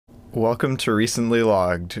Welcome to Recently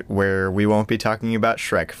Logged, where we won't be talking about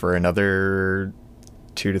Shrek for another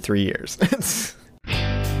 2 to 3 years.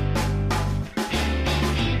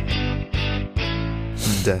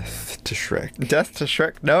 Death to Shrek. Death to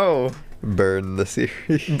Shrek? No. Burn the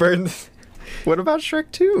series. Burn. What about Shrek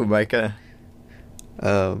 2, Micah?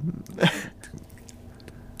 I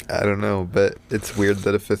don't know, but it's weird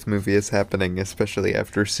that a fifth movie is happening, especially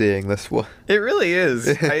after seeing this one. It really is.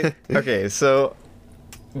 Okay, so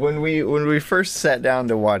when we first sat down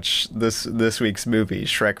to watch this week's movie,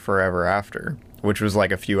 Shrek Forever After, which was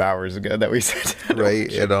like a few hours ago that we sat down to Right,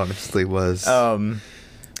 watch it honestly was. I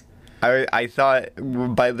thought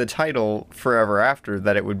by the title Forever After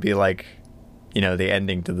that it would be like, you know, the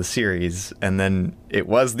ending to the series, and then it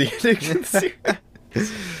was the ending to the series.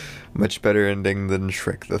 Much better ending than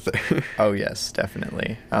Shrek the Third. Oh yes,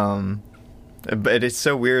 definitely. But it's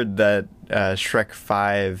so weird that Shrek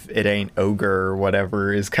 5, It Ain't Ogre or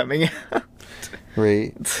whatever is coming out.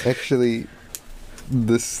 Right. Actually,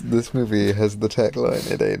 this movie has the tagline,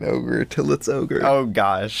 "It ain't ogre till it's ogre." Oh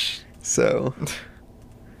gosh. So,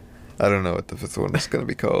 I don't know what the fifth one is going to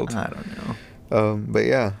be called. I don't know. But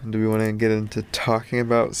yeah, do we want to get into talking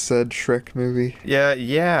about said Shrek movie?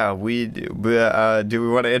 Yeah, we do. Do we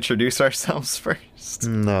want to introduce ourselves first?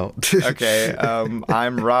 No. Okay,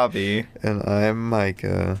 I'm Robbie. And I'm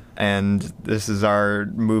Micah. And this is our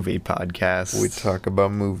movie podcast. We talk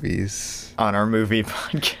about movies. On our movie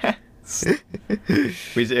podcast.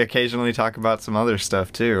 We occasionally talk about some other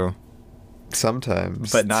stuff too.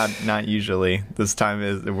 Sometimes. But not usually. This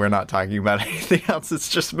time we're not talking about anything else, it's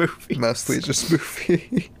just movies. Mostly just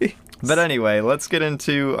movies. But anyway, let's get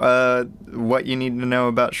into what you need to know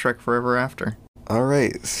about Shrek Forever After.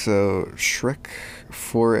 Alright, so Shrek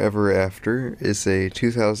Forever After is a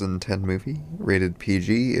 2010 movie, rated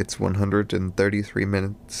PG. It's 133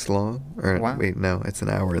 minutes long. Wow. Wait, no, it's an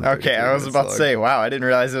hour and Okay, I was about to say, wow, I didn't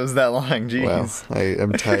realize it was that long. Jeez. Wow, I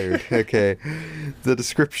am tired. Okay. The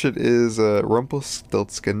description is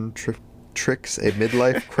Rumpelstiltskin tricks a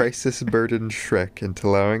midlife crisis-burdened Shrek into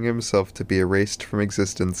allowing himself to be erased from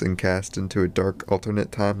existence and cast into a dark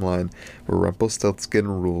alternate timeline where Rumpelstiltskin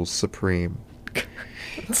rules supreme.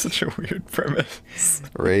 That's such a weird premise.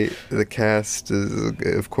 Right? The cast,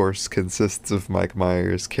 of course, consists of Mike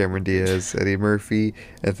Myers, Cameron Diaz, Eddie Murphy,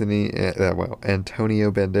 Antonio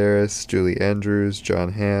Banderas, Julie Andrews,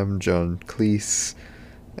 John Hamm, John Cleese,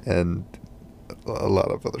 and a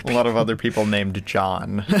lot of other people. A lot of other people named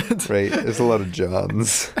John. Right? There's a lot of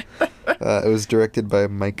Johns. It was directed by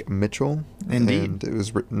Mike Mitchell. Indeed. And it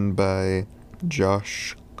was written by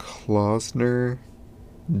Josh Klausner,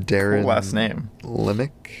 Darren... Cool last name.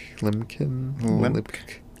 Limk?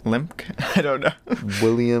 I don't know.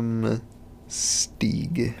 William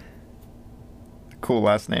Steig. Cool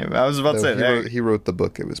last name. I was about to say he wrote the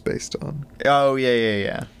book it was based on. Oh,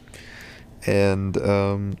 yeah. And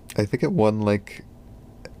I think it won like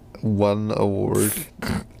one award.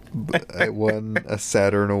 It won a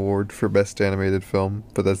Saturn Award for Best Animated Film,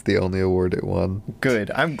 but that's the only award it won. Good.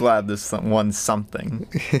 I'm glad this won something.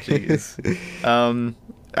 Jeez.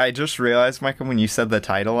 I just realized, Michael, when you said the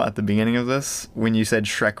title at the beginning of this, when you said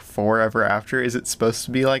Shrek Forever After, is it supposed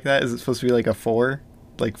to be like that? Is it supposed to be like a 4?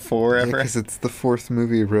 Like forever? Because it's the fourth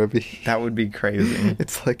movie, Robbie. That would be crazy.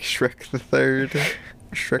 It's like Shrek the Third.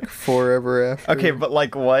 Shrek Forever After. Okay, but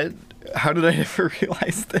like what? How did I never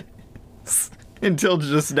realize this? Until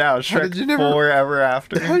just now, Shrek Forever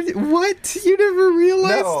After. What? You never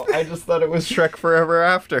realized? No, I just thought it was Shrek Forever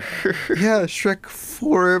After. Yeah, Shrek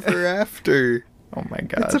Forever After. Oh my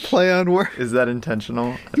gosh. It's a play on words. Is that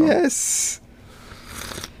intentional? Yes.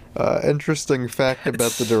 Interesting fact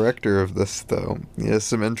about the director of this, though. He has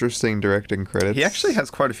some interesting directing credits. He actually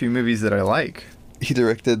has quite a few movies that I like. He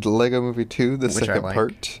directed Lego Movie 2, the second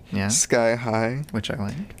part. Yeah. Sky High. Which I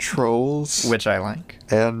like. Trolls. Which I like.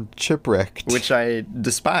 And Chipwrecked. Which I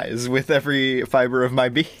despise with every fiber of my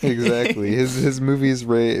being. Exactly. His movies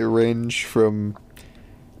range from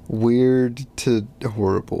weird to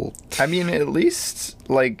horrible. I mean, at least,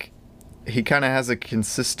 like, he kind of has a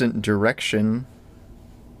consistent direction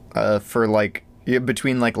for, like,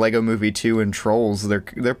 between, like, Lego Movie 2 and Trolls.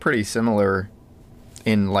 They're pretty similar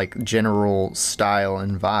in, like, general style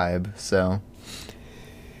and vibe, so.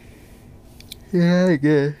 Yeah, I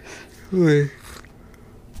guess.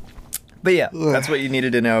 But yeah, that's what you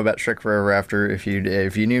needed to know about Shrek Forever After. If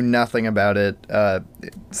you knew nothing about it,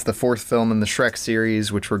 it's the fourth film in the Shrek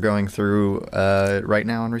series, which we're going through right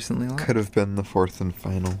now and recently. Could have been the fourth and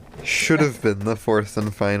final. Should have been the fourth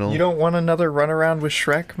and final. You don't want another runaround with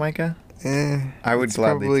Shrek, Micah? I would gladly take it. It's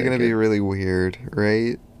probably going to be really weird,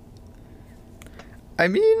 right? I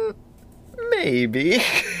mean, maybe.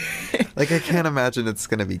 Like, I can't imagine it's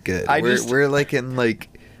gonna be good. I we're, just- we're like in like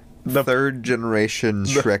The- third generation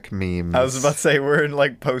Shrek memes. I was about to say we're in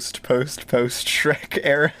like post Shrek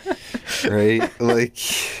era. Right? Like,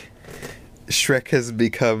 Shrek has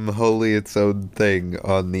become wholly its own thing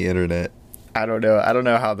on the internet. I don't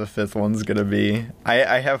know how the fifth one's gonna be.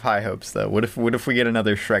 I have high hopes though. What if we get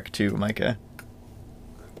another Shrek 2, Micah?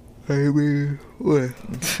 I mean,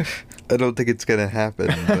 I don't think it's gonna happen,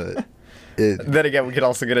 but it. Then again, we could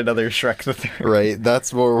also get another Shrek the Third. Right,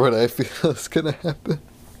 that's more what I feel is gonna happen.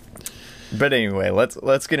 But anyway,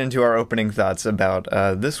 let's get into our opening thoughts about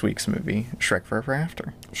this week's movie, Shrek Forever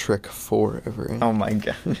After. Shrek Forever. Oh my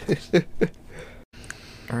god.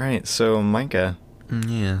 All right, so Micah,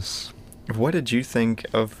 Yes. what did you think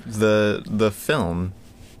of the film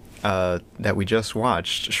that we just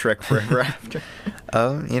watched, Shrek Forever After?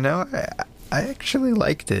 I actually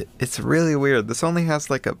liked it. It's really weird. This only has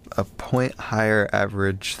like a point higher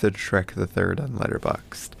average than Shrek the Third on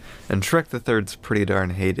Letterboxd, and Shrek the Third's pretty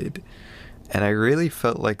darn hated. And I really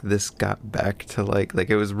felt like this got back to like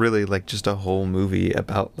it was really like just a whole movie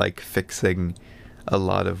about like fixing a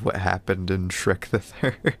lot of what happened in Shrek the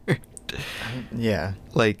Third. Yeah.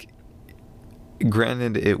 Like,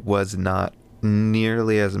 granted, it was not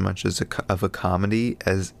nearly as much as of a comedy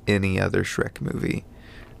as any other Shrek movie.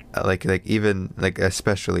 Like even like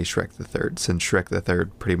especially Shrek the Third, since Shrek the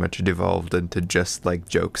Third pretty much devolved into just like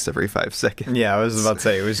jokes every 5 seconds. Yeah, I was about to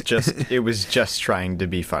say it was just trying to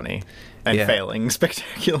be funny and Yeah. failing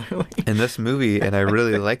spectacularly. In this movie, and I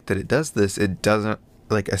really like that it does this, it doesn't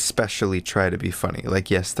like especially try to be funny.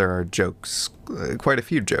 Like, yes, there are jokes, quite a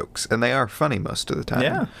few jokes, and they are funny most of the time.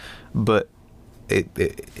 Yeah. But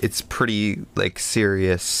it's pretty like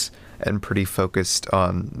serious and pretty focused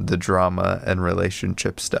on the drama and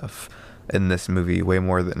relationship stuff in this movie way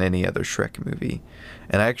more than any other Shrek movie.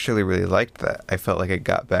 And I actually really liked that. I felt like it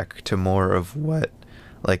got back to more of what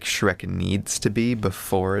like Shrek needs to be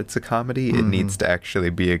before it's a comedy. It needs to actually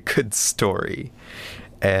be a good story.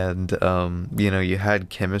 And you had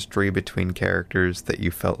chemistry between characters that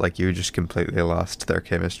you felt like you just completely lost their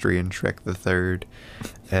chemistry in Shrek the Third.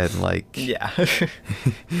 And like Yeah.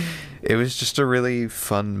 it was just a really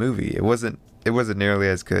fun movie. It wasn't nearly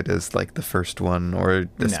as good as like the first one or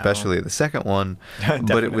especially the second one,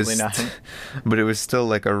 but it was Definitely not. but it was still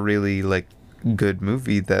like a really like good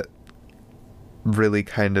movie that really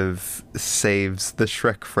kind of saves the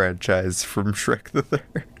Shrek franchise from Shrek the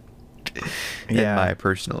Third. Yeah. In my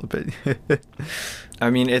personal opinion. I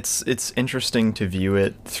mean, it's interesting to view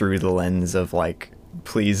it through the lens of like,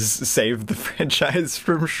 please save the franchise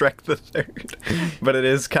from Shrek the Third. But it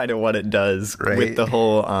is kind of what it does Right. with the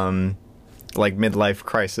whole like midlife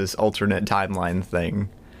crisis alternate timeline thing.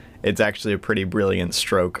 It's actually a pretty brilliant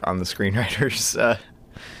stroke on the screenwriter's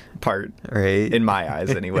part, Right. in my eyes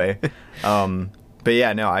anyway. But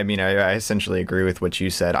yeah, no, I mean, I essentially agree with what you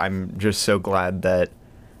said. I'm just so glad that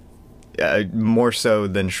more so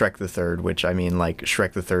than Shrek the Third, which I mean, like,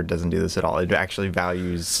 Shrek the Third doesn't do this at all. It actually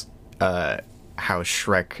values how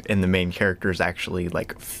Shrek and the main characters actually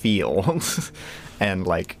like feel, and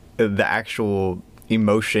like the actual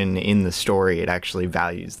emotion in the story. It actually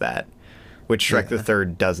values that, which Shrek the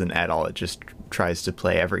Third doesn't at all. It just tries to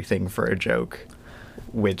play everything for a joke,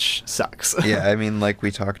 which sucks. Yeah, I mean, like we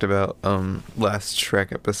talked about last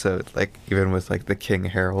Shrek episode, like even with like the King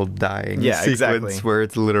Harold dying Yeah, sequence, exactly. where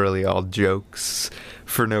it's literally all jokes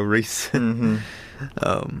for no reason.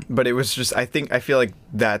 But it was just, I feel like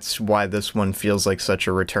that's why this one feels like such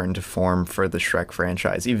a return to form for the Shrek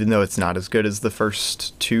franchise. Even though it's not as good as the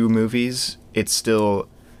first two movies, it still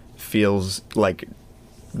feels like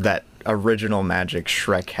that original magic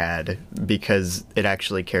Shrek had, because it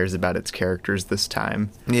actually cares about its characters this time.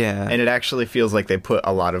 Yeah, And it actually feels like they put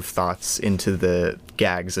a lot of thoughts into the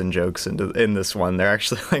gags and jokes in this one. They're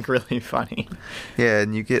actually like really funny. yeah,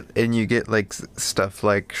 and you get like stuff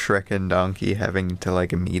like Shrek and Donkey having to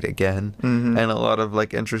like meet again, and a lot of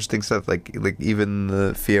like interesting stuff, like even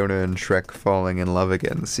the Fiona and Shrek falling in love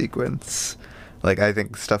again sequence. Like, I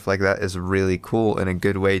think stuff like that is really cool and a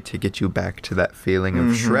good way to get you back to that feeling of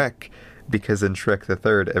Shrek, because in Shrek the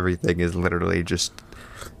Third, everything is literally just,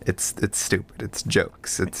 it's stupid. It's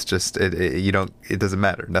jokes. It's just, it doesn't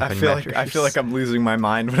matter. Nothing matters. I feel like I'm losing my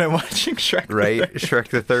mind when I'm watching Shrek. the Right? Third. Shrek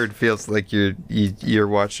the Third feels like you're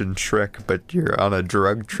watching Shrek, but you're on a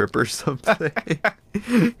drug trip or something.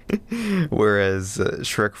 Whereas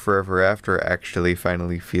Shrek Forever After actually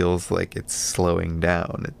finally feels like it's slowing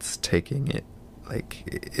down. It's taking it, like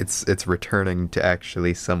it's returning to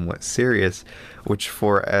actually somewhat serious, which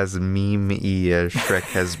for as meme-y as Shrek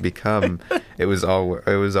has become, it was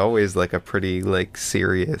always like a pretty like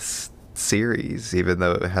serious series, even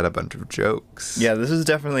though it had a bunch of jokes. Yeah, this is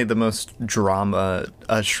definitely the most drama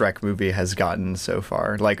a Shrek movie has gotten so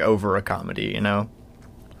far, like over a comedy, you know?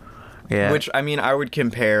 Yeah. Which, I mean, I would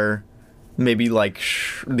compare maybe like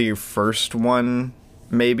the first one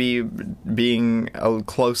maybe being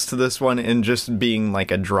close to this one and just being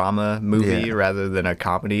like a drama movie Yeah. rather than a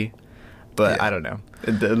comedy. But Yeah. I don't know.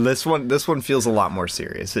 This one feels a lot more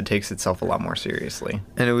serious. It takes itself a lot more seriously.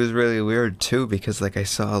 And it was really weird too, because like I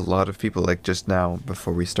saw a lot of people, like just now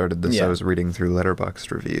before we started this, Yeah. I was reading through Letterboxd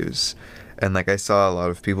reviews, and like I saw a lot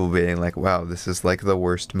of people being like, "Wow, this is like the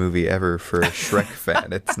worst movie ever for a Shrek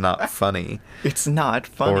fan. It's not funny." It's not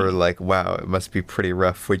funny. Or like, "Wow, it must be pretty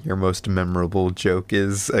rough when your most memorable joke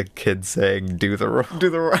is a kid saying do the roll." Do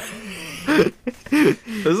the right.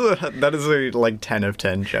 That is a like 10 of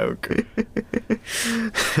 10 joke.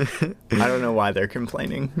 I don't know why they're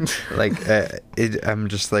complaining. Like, I'm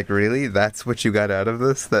just like, really? That's what you got out of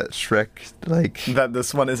this? That Shrek, like... That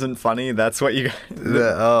this one isn't funny. That's what you.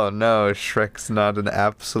 Oh no, Shrek's not an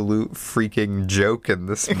absolute freaking joke in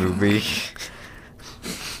this movie.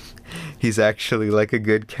 He's actually like a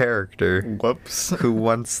good character Whoops. who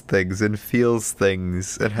wants things and feels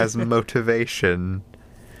things and has motivation.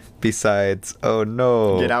 Besides, oh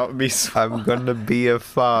no, Get out and be small. I'm gonna be a I'm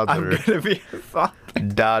father. gonna be a father.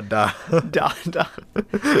 Dada. Da, da.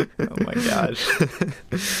 Oh my gosh.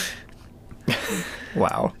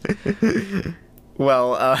 Wow.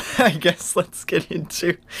 Well, I guess let's get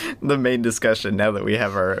into the main discussion now that we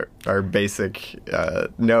have our basic,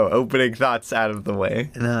 opening thoughts out of the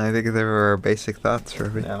way. No, I think they were our basic thoughts,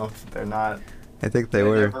 Ruby. No, they're not. I think they They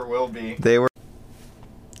were. never will be. They were.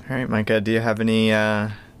 All right, Micah, do you have any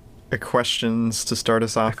questions to start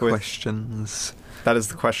us off with? Questions. That is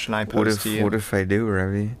the question I posed to you. What if I do,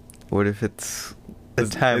 Ravi? What if it's a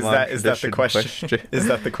Is time on that the question? Is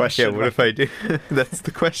that the Yeah, question? what if I do? That's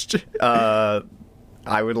the question.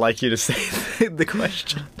 I would like you to say the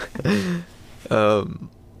question.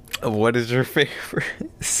 What is your favorite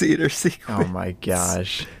scene or sequence? Oh my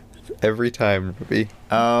gosh. Every time, Ravi.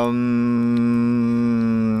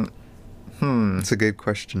 It's a good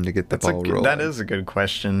question to get the ball rolling. That is a good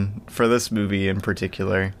question for this movie in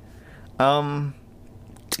particular.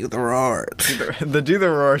 Do the roar. The do the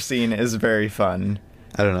roar scene is very fun.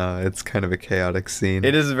 I don't know. It's kind of a chaotic scene.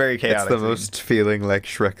 It is a very chaotic. It's the scene. most feeling like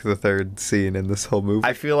Shrek the Third scene in this whole movie.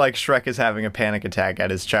 I feel like Shrek is having a panic attack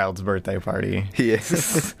at his child's birthday party. He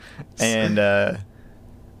is. And I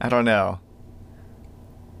don't know.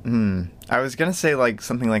 I was gonna say like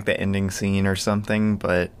something like the ending scene or something,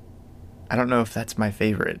 but I don't know if that's my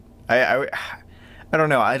favorite. I don't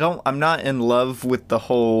know. I'm not in love with the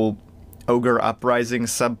whole ogre uprising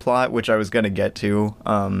subplot, which I was gonna get to.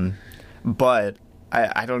 But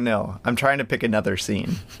I don't know. I'm trying to pick another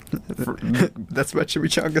scene. That's my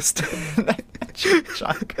chimichanga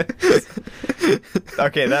style.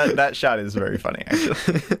 Okay, that shot is very funny,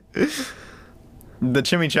 actually. The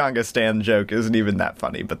chimichanga stand joke isn't even that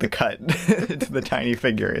funny, but the cut to the tiny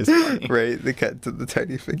figure is funny. Right, the cut to the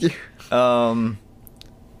tiny figure.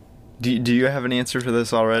 Do you have an answer for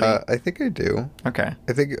this already? I think I do. Okay.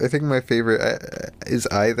 I think my favorite is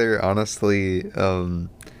either honestly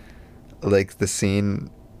like the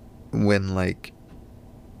scene when like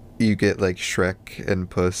you get like Shrek and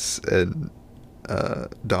Puss and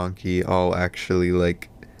Donkey all actually like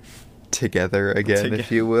together again,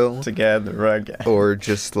 if you will. Together again. Or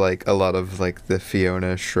just like a lot of like the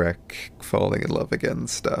Fiona Shrek falling in love again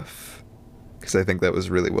stuff. Because I think that was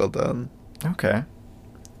really well done. Okay.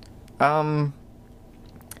 I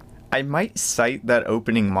might cite that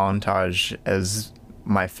opening montage as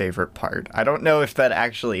my favorite part. I don't know if that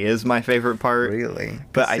actually is my favorite part. Really?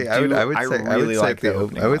 But I really like the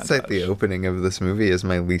opening I would cite montage. the opening of this movie as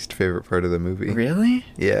my least favorite part of the movie. Really?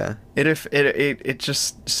 Yeah. It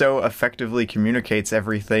just so effectively communicates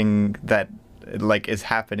everything that like is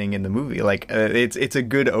happening in the movie. Like it's a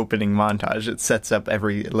good opening montage. It sets up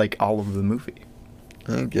all of the movie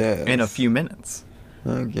I guess. in a few minutes.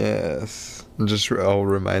 I guess. It just all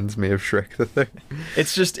reminds me of Shrek the Third.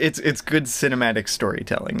 It's just it's good cinematic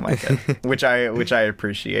storytelling, Micah, which I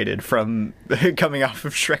appreciated from coming off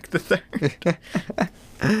of Shrek the Third.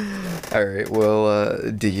 All right.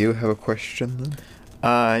 Well, do you have a question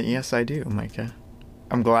then? Yes, I do, Micah.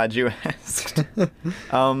 I'm glad you asked.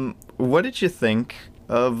 What did you think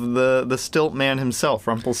of the stilt man himself,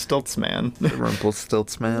 Rumpelstiltsman?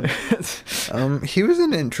 Rumpelstiltsman. He was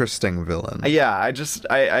an interesting villain. Yeah, I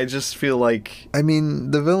just feel like I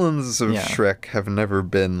mean, the villains of Yeah. Shrek have never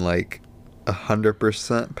been like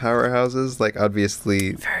 100% powerhouses. Like,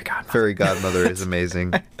 obviously, Fairy Godmother is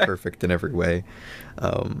amazing, perfect in every way.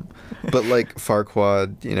 But like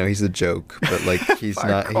Farquaad, he's a joke, but like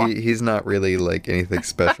he's not really like anything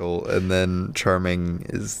special. And then Charming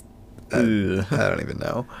is, I don't even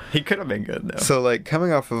know. He could have been good though. So like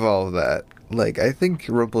coming off of all of that, like I think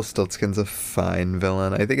Rumpelstiltskin's a fine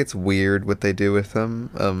villain. I think it's weird what they do with him.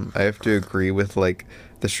 I have to agree with like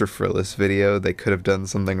the Shafrillis video. They could have done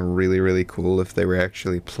something really, really cool if they were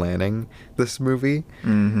actually planning this movie.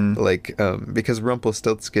 Mm-hmm. Like, because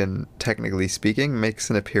Rumpelstiltskin, technically speaking,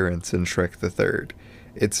 makes an appearance in Shrek the Third.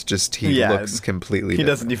 It's just he looks completely different.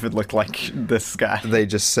 Doesn't even look like this guy. They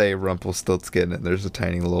just say Rumpelstiltskin, and there's a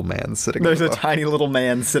tiny little man sitting there. There's a tiny little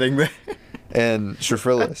man sitting there. And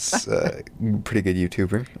Shafrillis, pretty good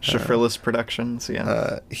YouTuber. Shafrillis Productions,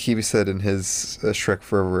 yeah. He said in his Shrek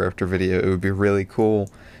Forever After video, it would be really cool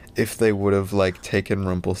if they would have, like, taken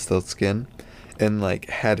Rumpelstiltskin and, like,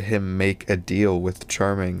 had him make a deal with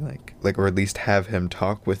Charming, like or at least have him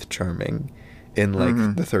talk with Charming in,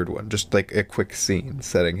 like, the third one. Just, like, a quick scene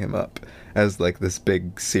setting him up as, like, this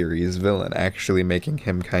big series villain, actually making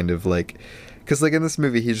him kind of, like... Because, like, in this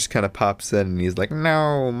movie, he just kind of pops in and he's like,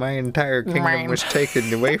 no, my entire kingdom was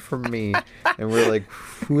taken away from me. And we're like,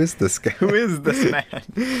 who is this guy? Who is this man?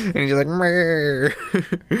 And he's like, meh.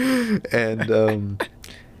 And,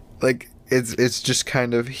 like, it's just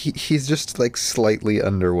kind of, he's just, like, slightly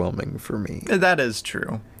underwhelming for me. That is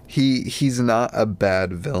true. He's not a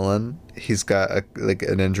bad villain. He's got,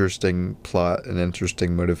 an interesting plot, an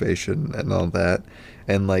interesting motivation and all that.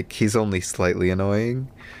 And, like, he's only slightly annoying.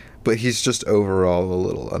 But he's just overall a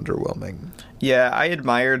little underwhelming. Yeah, I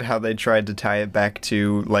admired how they tried to tie it back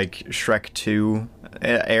to, like, Shrek 2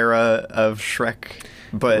 era of Shrek.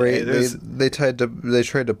 But right, they tried to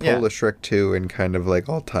pull a Shrek 2 and kind of, like,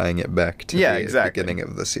 all tying it back to the beginning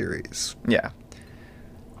of the series. Yeah.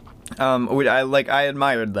 I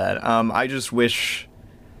admired that. I just wish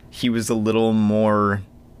he was a little more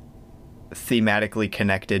thematically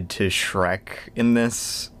connected to Shrek in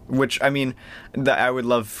this. Which, I mean, I would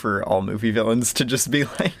love for all movie villains to just be,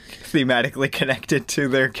 like, thematically connected to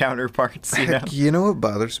their counterparts, you know? You know what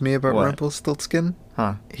bothers me about Rumpelstiltskin?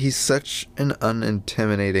 Huh. He's such an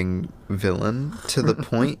unintimidating villain to the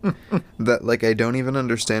point that, like, I don't even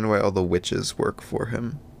understand why all the witches work for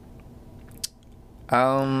him.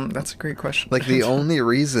 That's a great question. Like, the only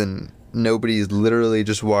reason nobody's literally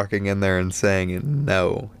just walking in there and saying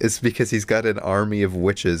no is because he's got an army of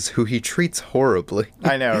witches who he treats horribly.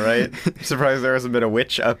 I know, right? I'm surprised there hasn't been a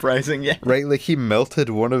witch uprising yet. Right, like he melted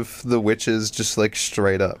one of the witches just like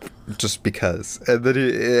straight up, just because. And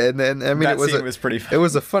then I mean, that scene was pretty funny. It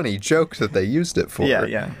was a funny joke that they used it for.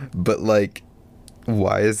 Yeah. But like,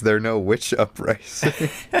 why is there no witch uprising?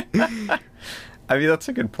 I mean, that's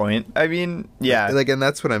a good point. I mean, yeah. Like, and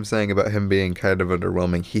that's what I'm saying about him being kind of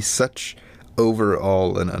underwhelming. He's such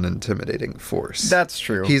overall an unintimidating force. That's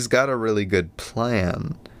true. He's got a really good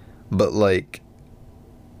plan, but like,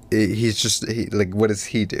 what does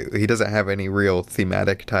he do? He doesn't have any real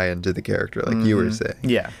thematic tie into the character, like you were saying.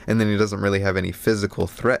 Yeah. And then he doesn't really have any physical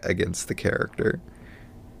threat against the character.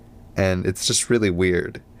 And it's just really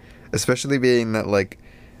weird. Especially being that, like,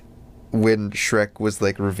 when Shrek was,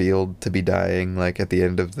 like, revealed to be dying, like, at the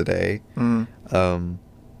end of the day,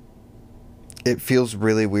 it feels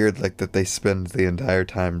really weird, like, that they spend the entire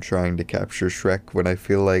time trying to capture Shrek, when I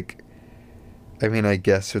feel like, I mean, I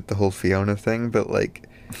guess with the whole Fiona thing, but, like,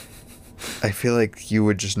 I feel like you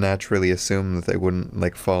would just naturally assume that they wouldn't,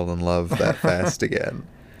 like, fall in love that fast again.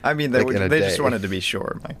 I mean, they just wanted to be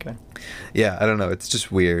sure, Micah. Yeah, I don't know, it's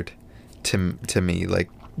just weird to me, like,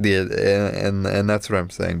 and that's what I'm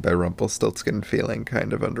saying by Rumpelstiltskin feeling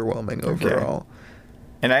kind of underwhelming overall.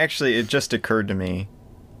 And it just occurred to me,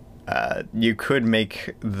 you could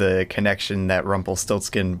make the connection that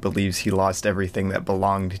Rumpelstiltskin believes he lost everything that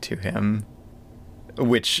belonged to him,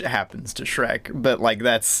 which happens to Shrek, but like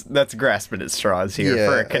that's grasping at straws here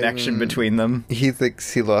for a connection between them. He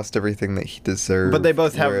thinks he lost everything that he deserved, but they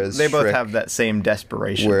both have that same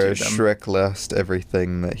desperation. Whereas to them. Shrek lost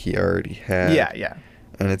everything that he already had. Yeah.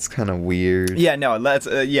 And it's kind of weird. Yeah, no, that's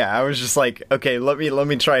I was just like, okay, let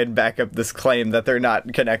me try and back up this claim that they're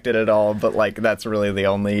not connected at all, but like that's really the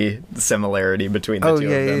only similarity between the two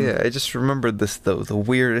of them. Yeah. I just remembered this though. The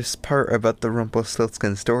weirdest part about the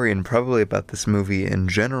Rumpelstiltskin story, and probably about this movie in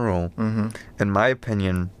general, in my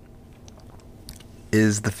opinion,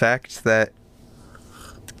 is the fact that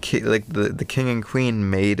the king and queen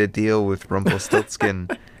made a deal with Rumpelstiltskin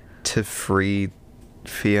to free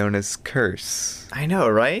Fiona's curse. I know,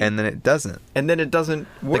 right? And then it doesn't. And then it doesn't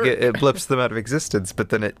work. Like it blips them out of existence, but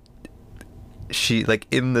then she, like,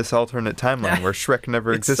 in this alternate timeline where Shrek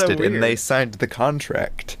never It's so existed and they weird. signed the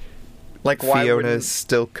contract, Like, why Fiona wouldn't, is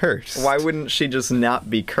still cursed. why wouldn't she just not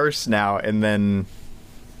be cursed now and then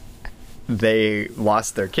they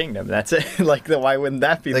lost their kingdom? That's it. Like, why wouldn't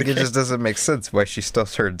that be Like, the it case? just doesn't make sense why she still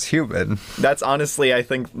turns human. That's honestly, I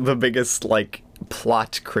think, the biggest, like,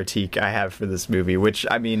 plot critique I have for this movie, which,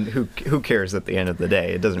 I mean, who cares at the end of the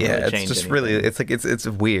day? It doesn't Yeah, really it's change just anything. really, it's like, it's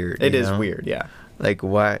weird. It you is know? weird, yeah. Like,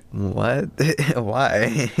 why? What?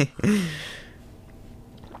 Why?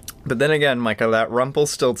 But then again, Micah, that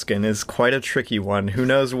Rumpelstiltskin is quite a tricky one. Who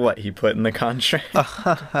knows what he put in the contract?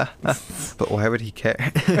 But why would he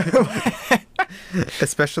care?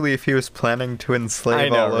 Especially if he was planning to I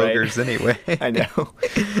enslave know, all right? ogres anyway. I know.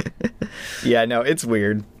 Yeah, no, it's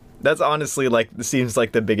weird. That's honestly, like, seems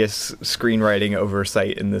like the biggest screenwriting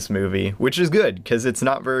oversight in this movie, which is good, because it's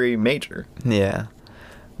not very major. Yeah.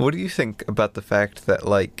 What do you think about the fact that,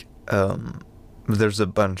 like, there's a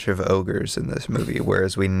bunch of ogres in this movie,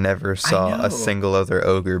 whereas we never saw know. a single other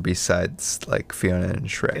ogre besides, like, Fiona and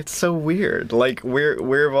Shrek? It's so weird. Like, where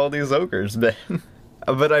have all these ogres been?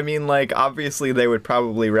 But I mean, like, obviously they would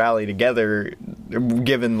probably rally together,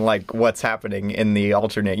 given, like, what's happening in the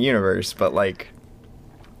alternate universe. But, like,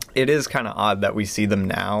 it is kind of odd that we see them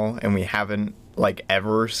now, and we haven't, like,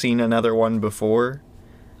 ever seen another one before.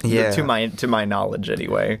 Yeah. To my knowledge,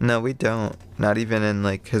 anyway. No, we don't. Not even in,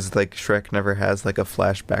 like, because, like, Shrek never has, like, a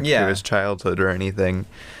flashback Yeah. to his childhood or anything.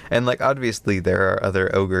 And, like, obviously there are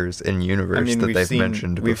other ogres in universe I mean, that we've they've seen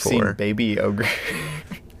mentioned we've before. seen baby ogre.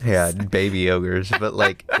 Yeah, baby ogres. But,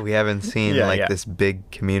 like, we haven't seen, Yeah, like, yeah. this big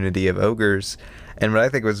community of ogres. And what I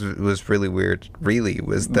think was really weird, really,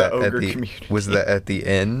 was The that ogre community. at the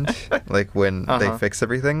end, like, when they Uh-huh. fix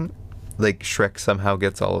everything, like, Shrek somehow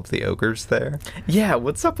gets all of the ogres there. Yeah,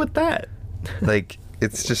 what's up with that? Like,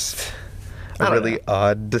 it's just I a don't really know.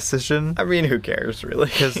 odd decision. I mean, who cares, really?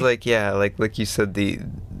 Because, like, yeah, like you said, the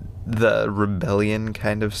rebellion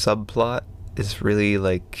kind of subplot is really,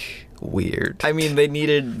 like, weird. I mean, they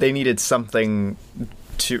needed something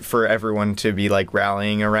for everyone to be, like,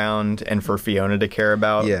 rallying around, and for Fiona to care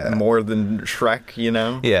about Yeah. more than Shrek, you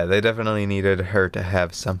know? Yeah, they definitely needed her to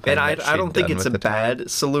have something. And I that don't she'd think done it's a with the time.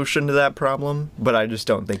 bad solution to that problem, but I just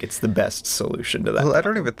don't think it's the best solution to that. Well, I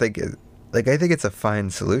problem. don't even think it. Like, I think it's a fine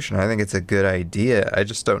solution. I think it's a good idea. I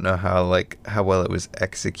just don't know how well it was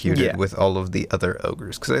executed Yeah. with all of the other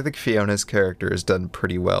ogres. Because I think Fiona's character is done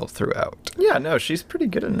pretty well throughout. Yeah, no, she's pretty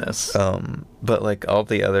good in this. But, like, all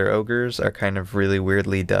the other ogres are kind of really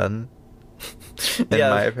weirdly done. In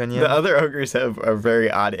my opinion. The other ogres have a very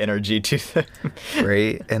odd energy to them.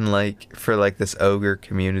 Right? And, like, for, like, this ogre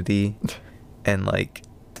community, and, like,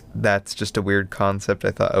 that's just a weird concept.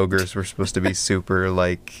 I thought ogres were supposed to be super,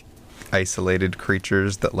 like, isolated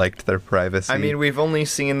creatures that liked their privacy. I mean, we've only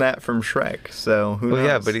seen that from Shrek, so who well, knows?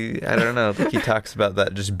 yeah, but I don't know. Like, he talks about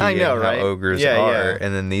that just I being know, how right? ogres Yeah, are, yeah.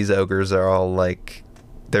 and then these ogres are all, like,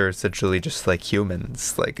 they're essentially just like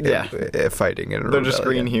humans, like, Yeah. fighting in a They're just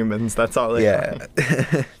green rebellion. humans. That's all they Yeah.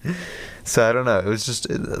 So I don't know. It was just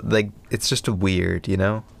like, it's just weird, you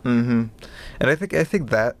know. Mm-hmm. And I think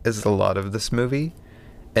that is a lot of this movie,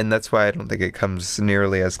 and that's why I don't think it comes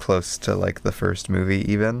nearly as close to, like, the first movie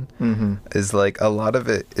even. Mm-hmm. Is, like, a lot of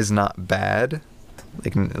it is not bad.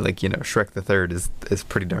 Like, you know, Shrek the Third is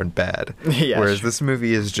pretty darn bad. Yeah, Whereas sure. this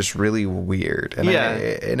movie is just really weird. And Yeah.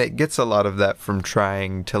 and it gets a lot of that from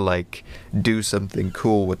trying to, like, do something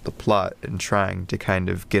cool with the plot and trying to kind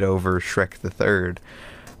of get over Shrek the Third.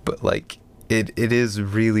 But, like, it is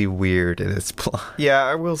really weird in its plot. Yeah,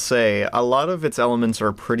 I will say a lot of its elements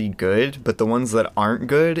are pretty good, but the ones that aren't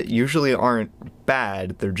good usually aren't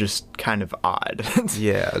bad. They're just kind of odd.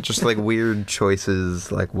 Yeah, just, like, weird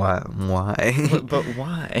choices. Like, why? But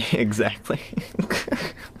why exactly?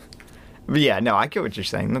 But yeah, no, I get what you're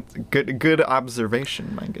saying. That's a good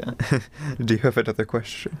observation, Micah. Do you have another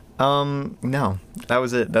question? No, that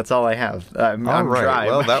was it. That's all I have. I'm All right. dry.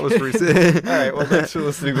 Well, that was recent. All right. Well, thanks for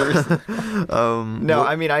listening to recent. No,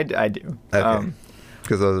 I mean, I do. Okay.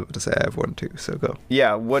 Because I was about to say I have one too, so go.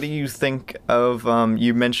 Yeah, what do you think of,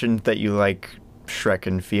 you mentioned that you like Shrek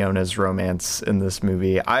and Fiona's romance in this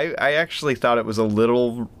movie. I actually thought it was a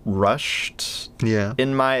little rushed Yeah.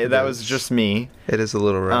 in my, that It was is. just me. It is a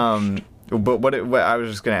little rushed. But what I was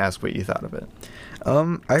just going to ask what you thought of it.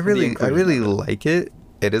 I really inclusion of like it.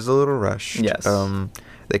 It is a little rushed. Yes.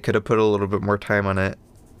 They could have put a little bit more time on it,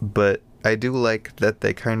 but I do like that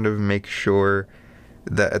they kind of make sure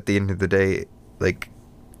that at the end of the day, like,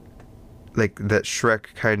 like that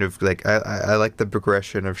Shrek kind of like I like the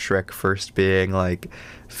progression of Shrek first being like,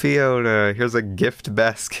 Fiona, here's a gift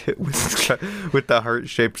basket with the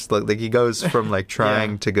heart-shaped slug. Like he goes from like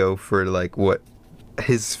trying to go for like what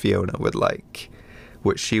his Fiona would like,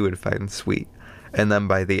 what she would find sweet, and then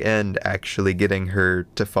by the end actually getting her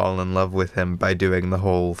to fall in love with him by doing the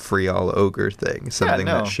whole free all ogre thing, something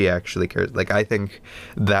that she actually cares. Like I think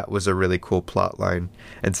that was a really cool plot line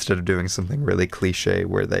instead of doing something really cliche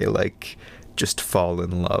where they like just fall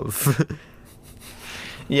in love.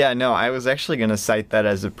 Yeah, no, I was actually going to cite that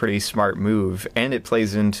as a pretty smart move, and it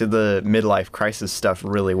plays into the midlife crisis stuff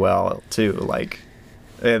really well, too. Like,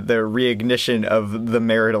 the reignition of the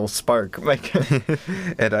marital spark. Like,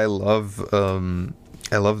 and I love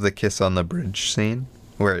the kiss on the bridge scene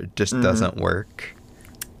where it just doesn't work.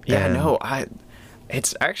 Yeah, no,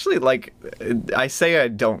 it's actually like, I say I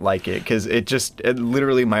don't like it because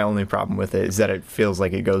literally my only problem with it is that it feels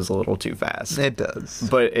like it goes a little too fast. It does.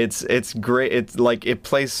 But it's great. It's like, it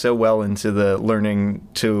plays so well into the learning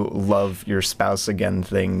to love your spouse again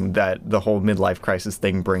thing that the whole midlife crisis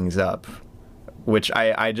thing brings up, which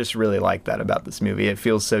I just really like that about this movie. It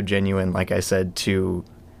feels so genuine, like I said, to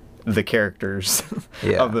the characters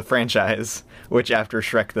of the franchise, which after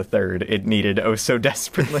Shrek the Third, it needed oh so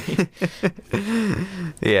desperately.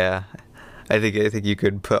 Yeah. I think you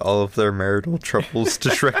could put all of their marital troubles to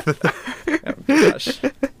Shrek the Third. Oh gosh.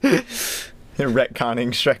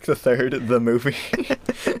 Retconning Shrek the Third, the movie.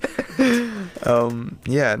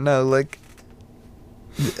 Yeah, no, like,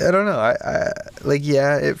 I don't know. I like,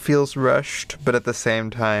 yeah, it feels rushed, but at the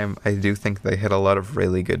same time, I do think they hit a lot of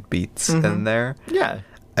really good beats in there. Yeah.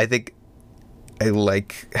 I think I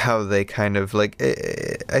like how they kind of like.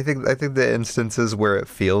 I think the instances where it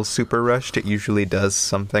feels super rushed, it usually does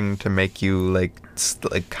something to make you like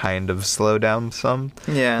kind of slow down some.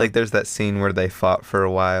 Yeah. Like there's that scene where they fought for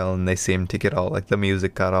a while and they seemed to get all like the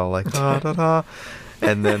music got all like da da da,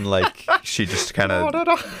 and then like she just kind of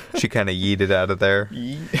yeeted out of there,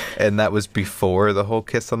 and that was before the whole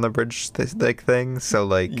kiss on the bridge thing. So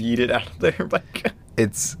like yeeted out of there, like.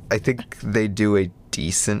 I think they do a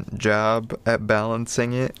decent job at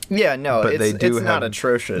balancing it. Yeah, no, but it's not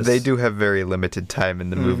atrocious. They do have very limited time in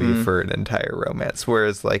the movie for an entire romance,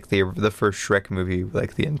 whereas like the first Shrek movie,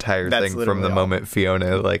 like the entire thing from the moment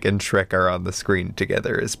Fiona like and Shrek are on the screen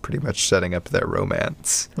together is pretty much setting up their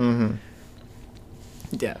romance.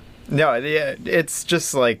 Yeah. No, yeah, it's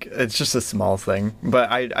just a small thing,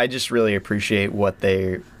 but I just really appreciate what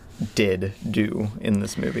they did do in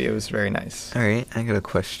this movie. It was very nice. All right, I got a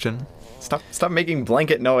question. Stop making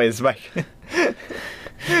blanket noise, Mike.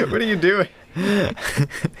 What are you doing?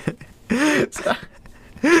 Stop.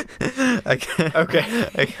 Okay.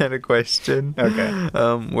 I got a question. Okay.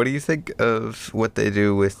 What do you think of what they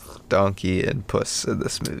do with Donkey and Puss in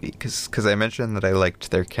this movie? Because I mentioned that I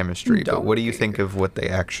liked their chemistry, but what do you think of what they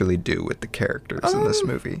actually do with the characters in this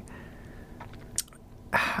movie?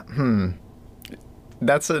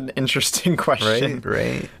 That's an interesting question.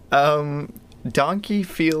 Right. Donkey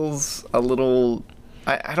feels a little...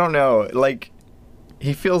 I don't know. Like,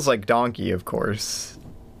 he feels like Donkey, of course.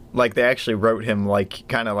 Like, they actually wrote him like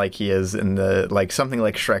kind of like he is in the... Like, something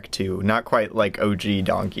like Shrek 2. Not quite like OG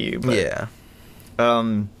Donkey, but... Yeah.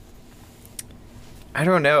 I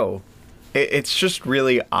don't know. It's just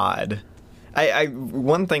really odd.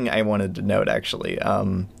 One thing I wanted to note, actually,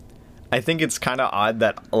 I think it's kind of odd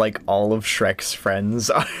that, like, all of Shrek's friends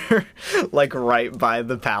are, like, right by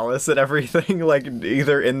the palace and everything, like,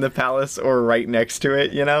 either in the palace or right next to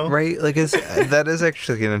it, you know? Right, like, that is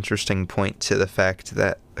actually an interesting point to the fact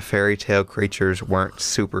that fairy tale creatures weren't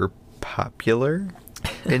super popular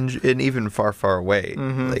in even far, far away.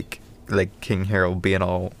 Like King Harold being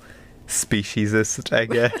all speciesist, I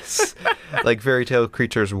guess. Like, fairy tale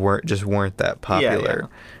creatures weren't that popular. Yeah.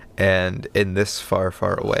 And in this far,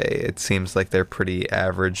 far away, it seems like they're pretty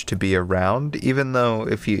average to be around, even though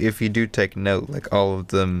if you do take note, like all of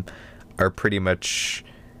them are pretty much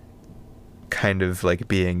kind of like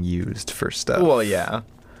being used for stuff. Well, yeah.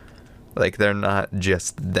 Like they're not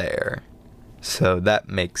just there. So that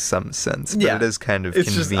makes some sense. But it is kind of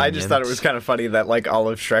convenient. I just thought it was kind of funny that like all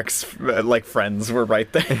of Shrek's like friends were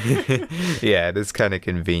right there. Yeah, it is kind of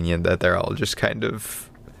convenient that they're all just kind of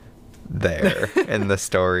there in the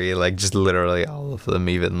story, like just literally all of them,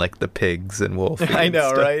 even like the pigs and Wolfie. I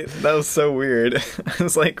know, right? That was so weird. I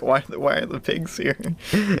was like, why are the pigs here?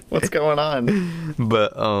 What's going on?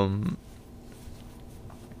 But I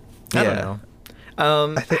don't know.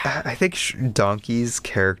 I think Donkey's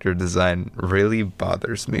character design really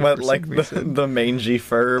bothers me. What, like the mangy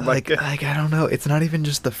fur? Like I don't know. It's not even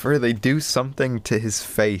just the fur. They do something to his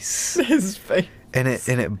face. His face. And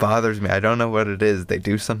it bothers me. I don't know what it is. They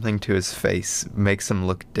do something to his face, makes him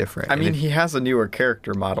look different. I mean, he has a newer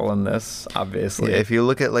character model in this, obviously. Yeah, if you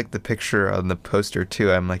look at like the picture on the poster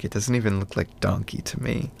too, I'm like, it doesn't even look like Donkey to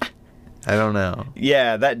me. I don't know.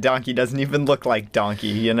 Yeah, that Donkey doesn't even look like Donkey,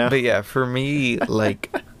 you know? But yeah, for me,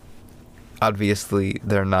 like, obviously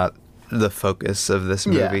they're not the focus of this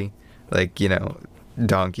movie. Yeah. Like, you know,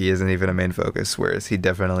 Donkey isn't even a main focus, whereas he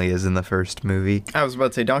definitely is in the first movie. I was about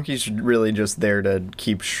to say, Donkey's really just there to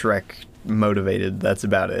keep Shrek motivated. That's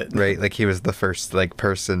about it. Right, like he was the first like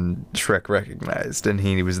person Shrek recognized, and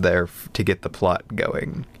he was there to get the plot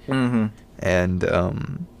going. Mm-hmm.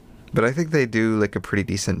 And but I think they do like a pretty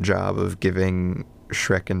decent job of giving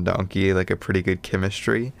Shrek and Donkey like a pretty good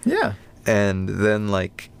chemistry. Yeah. And then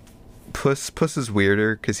like Puss is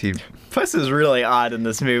weirder because Puss is really odd in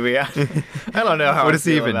this movie. I don't know how. What I is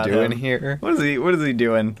he feel even about doing him. here? What is he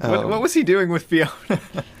doing? What was he doing with Fiona?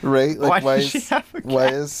 Right? Like Why does she have a cat? why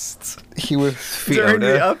is he with During the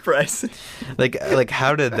Fiona? uprising? Like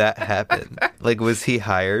how did that happen? Like was he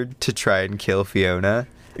hired to try and kill Fiona?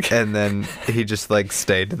 And then he just like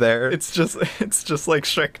stayed there. It's just like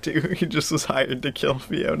Shrek 2. He just was hired to kill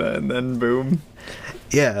Fiona, and then boom.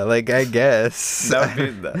 Yeah, like I guess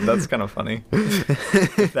That's kind of funny.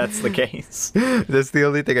 If that's the case. That's the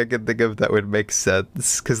only thing I can think of that would make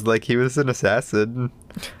sense. Because like he was an assassin.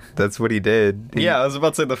 That's what he did. Yeah, I was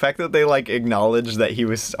about to say the fact that they like acknowledged that he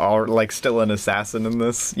was like still an assassin in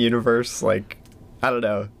this universe, like I don't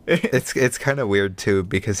know. It's kind of weird too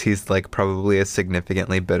because he's like probably a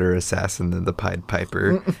significantly better assassin than the Pied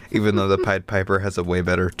Piper, even though the Pied Piper has a way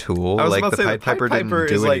better tool. I was Like about to say, the Pied Piper didn't do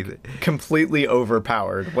is anything. like completely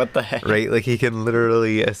overpowered. What the heck? Right? Like he can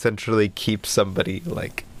literally essentially keep somebody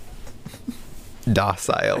like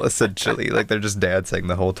docile essentially. Like they're just dancing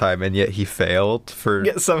the whole time, and yet he failed for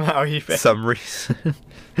Somehow he failed. some reason.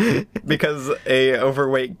 Because a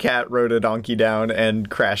overweight cat rode a donkey down and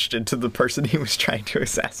crashed into the person he was trying to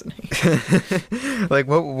assassinate. Like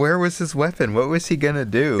where was his weapon? What was he gonna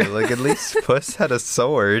do? Like at least Puss had a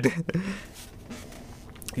sword.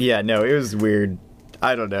 Yeah, no, it was weird.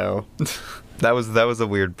 I don't know. That was a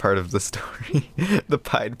weird part of the story. The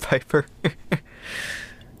Pied Piper.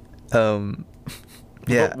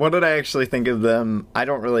 Yeah. But what did I actually think of them? I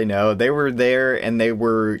don't really know. They were there, and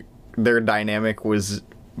their dynamic was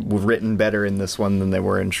written better in this one than they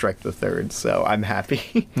were in Shrek the Third. So I'm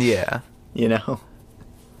happy. Yeah. You know.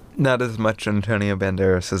 Not as much Antonio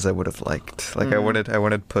Banderas as I would have liked. Like I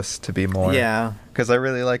wanted Puss to be more. Yeah. Because I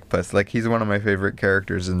really like Puss. Like he's one of my favorite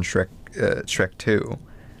characters in Shrek 2.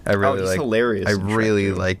 I really he's like. hilarious I in Shrek really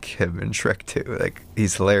 2. like him in Shrek 2. Like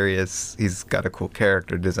he's hilarious. He's got a cool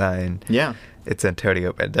character design. Yeah. It's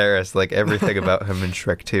Antonio Banderas. Like everything about him in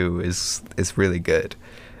Shrek 2 is really good,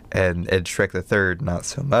 and in Shrek the Third not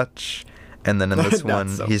so much. And then in this Not one,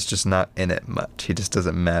 so. he's just not in it much. He just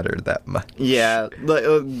doesn't matter that much. Yeah,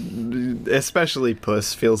 especially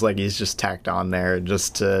Puss feels like he's just tacked on there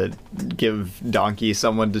just to give Donkey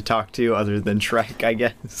someone to talk to other than Shrek, I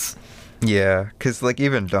guess. Yeah, because like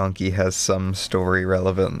even Donkey has some story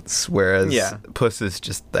relevance, whereas Yeah. Puss is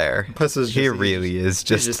just there. Puss is he just- really is He's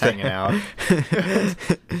just just there. hanging out.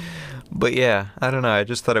 But yeah, I don't know. I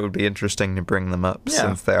just thought it would be interesting to bring them up Yeah.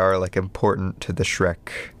 since they are like important to the Shrek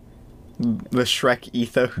Shrek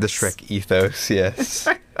ethos. The Shrek ethos, yes.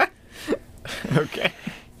 Okay.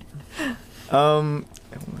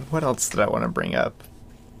 What else did I want to bring up?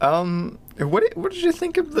 What did you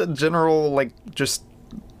think of the general like just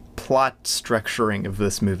plot structuring of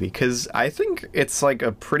this movie? Because I think it's like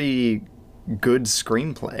a pretty good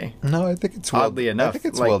screenplay. No, I think it's Oddly enough, I think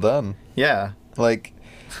it's like- well done. Yeah. Like,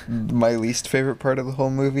 my least favorite part of the whole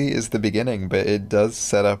movie is the beginning, but it does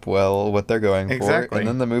set up well what they're going for. Exactly. And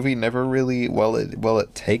then the movie never really,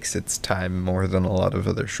 it takes its time more than a lot of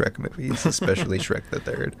other Shrek movies, especially Shrek the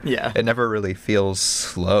Third. Yeah. It never really feels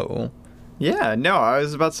slow. Yeah, no, I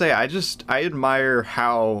was about to say, I admire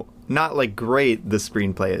how, not like great the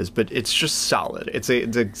screenplay is, but it's just solid. It's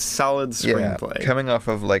a solid screenplay. Yeah, coming off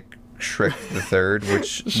of like Shrek the Third,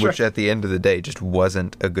 which Shrek. at the end of the day just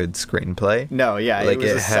wasn't a good screenplay. No, yeah, Like, it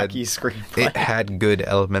was it a had- sucky screenplay. It had good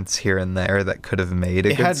elements here and there that could have made a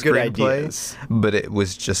It good had good screenplay, ideas. but it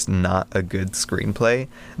was just not a good screenplay.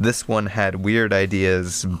 This one had weird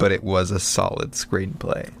ideas, but it was a solid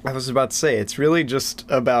screenplay. I was about to say, it's really just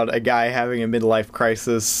about a guy having a midlife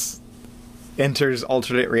crisis, enters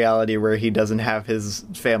alternate reality where he doesn't have his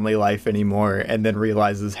family life anymore, and then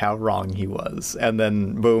realizes how wrong he was. And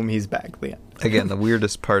then, boom, he's back. Yeah. Again, the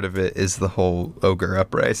weirdest part of it is the whole ogre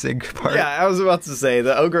uprising part. Yeah, I was about to say,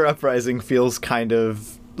 the Ogre Uprising feels kind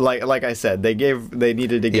of, like I said, they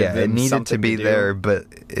needed to give Yeah, it them needed something to be do. there, but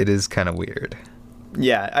it is kind of weird.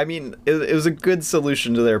 Yeah, I mean, it was a good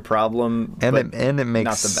solution to their problem, And but it makes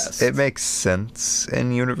not the best. it makes sense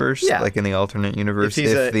in universe, Yeah. like in the alternate universe, If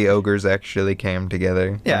he's if a- the ogres actually came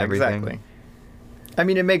together. Yeah, and everything. exactly. I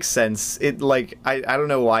mean, it makes sense. It like I don't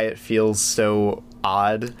know why it feels so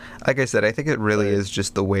odd. Like I said, I think it really But- is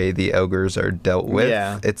just the way the ogres are dealt with.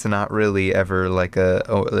 Yeah. It's not really ever like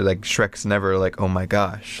like Shrek's never like, oh my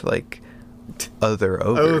gosh, like other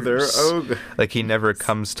ogres. Ogre. Like he never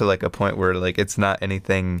comes to like a point where like it's not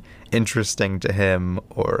anything interesting to him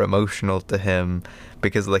or emotional to him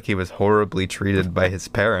because like he was horribly treated by his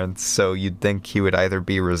parents, so you'd think he would either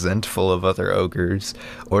be resentful of other ogres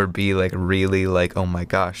or be like really like, oh my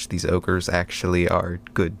gosh, these ogres actually are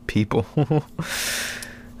good people.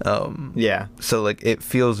 Yeah. So like it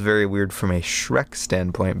feels very weird from a Shrek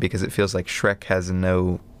standpoint because it feels like Shrek has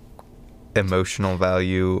no emotional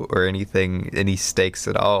value or anything, any stakes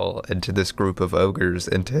at all into this group of ogres,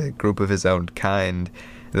 into a group of his own kind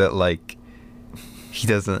that like he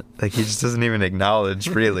doesn't like, he just doesn't even acknowledge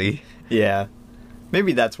really. Yeah.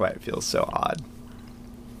 Maybe that's why it feels so odd.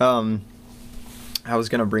 I was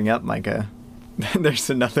gonna bring up Micah. There's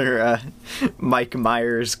another Mike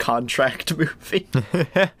Myers contract movie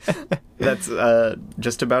that's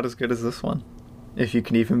just about as good as this one, if you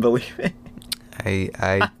can even believe it.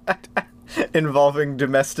 I Involving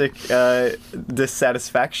domestic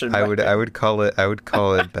dissatisfaction. I would call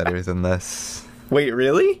it better than this. Wait,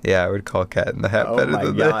 really? Yeah, I would call Cat in the Hat Oh better my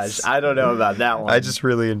than gosh, this. I don't know about that one. I just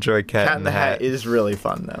really enjoy Cat in the Hat is really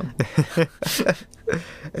fun though.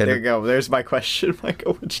 And There you go. There's my question,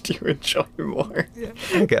 Michael. Which do you enjoy more?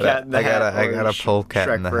 I Cat in the Hat or gotta pull Cat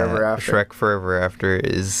Shrek in the Forever Hat. After? Shrek Forever After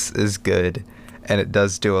is good, and it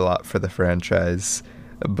does do a lot for the franchise.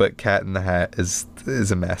 But Cat in the Hat is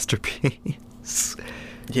a masterpiece.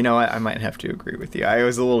 You know what? I might have to agree with you. I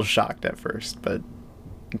was a little shocked at first, but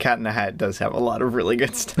Cat in the Hat does have a lot of really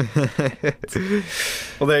good stuff.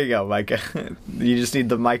 Well, there you go, Micah. You just need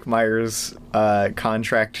the Mike Myers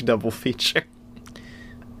contract double feature.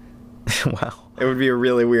 Wow. It would be a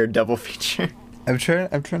really weird double feature. I'm trying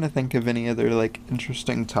to think of any other like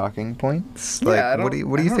interesting talking points. Yeah, Like I what do I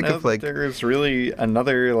you don't think know of that like there's really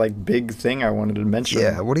another like big thing I wanted to mention.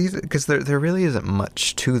 yeah, what do you because there really isn't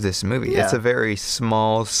much to this movie. Yeah. It's a very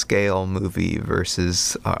small scale movie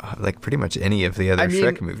versus like pretty much any of the other I mean,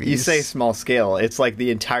 Shrek movies. you say small scale. It's like the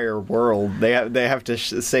entire world. They have to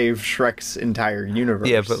save Shrek's entire universe.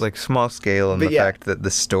 Yeah, but like small scale and But the yeah. fact that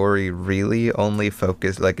the story really only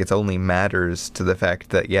it only matters to the fact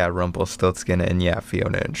that Rumpelstiltskin and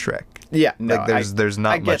Fiona and Shrek. yeah, no, Like there's I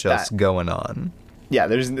not get much else that. going on. Yeah,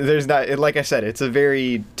 there's not. Like I said, it's a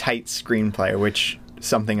very tight screenplay, which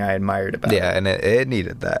something I admired about. Yeah, it. and it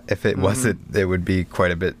needed that. If it wasn't, it would be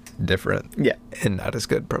quite a bit different. Yeah. And not as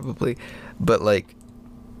good probably. But like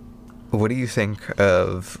what do you think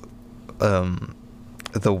of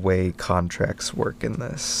the way contracts work in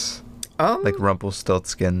this? Like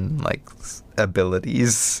Rumpelstiltskin like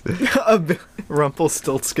abilities.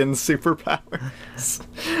 Rumpelstiltskin's superpowers.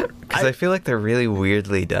 Because I feel like they're really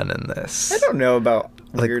weirdly done in this. I don't know about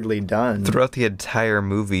Like, weirdly done. Throughout the entire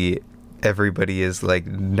movie, everybody is like,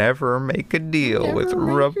 never make a deal with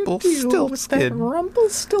Rumpelstiltskin.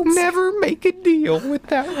 Rumpelstiltskin. Never make a deal with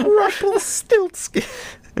that Rumpelstiltskin.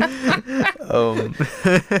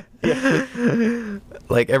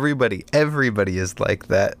 Like everybody is like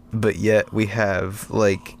that, but yet we have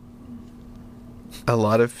like a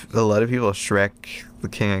lot of people, Shrek, the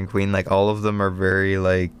King and Queen, like all of them are very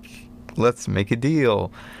like, let's make a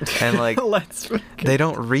deal, and like they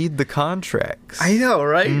don't read the contracts. I know,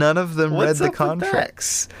 right? None of them What's read up the with that?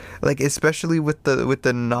 contracts. Like especially with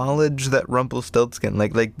the knowledge that Rumpelstiltskin,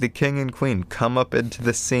 like the King and Queen come up into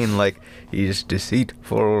the scene like he's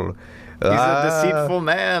deceitful. He's a deceitful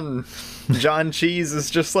man. John Cheese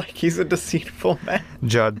is just like, he's a deceitful man.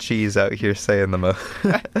 John Cheese out here saying the most.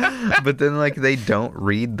 But then like they don't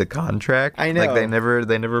read the contract. I know. Like they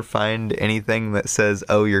never find anything that says,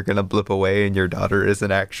 oh, you're gonna blip away and your daughter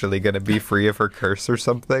isn't actually gonna be free of her curse or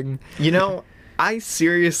something. You know, I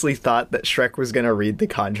seriously thought that Shrek was gonna read the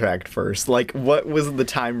contract first. Like, what was the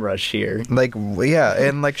time rush here? Like yeah,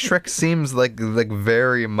 and like Shrek seems like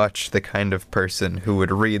very much the kind of person who would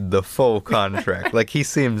read the full contract. Like he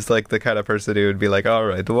seems like the kind of person who would be like, all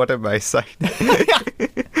right, what am I signing?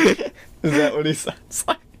 Is that what he sounds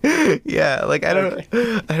like? Yeah, like I don't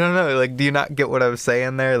know. Like, do you not get what I was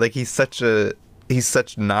saying there? Like he's such a he's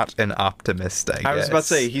such not an optimist, I guess. I was about to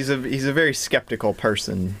say he's a very skeptical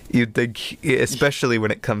person. You'd think, especially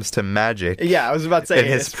when it comes to magic. Yeah, I was about to say in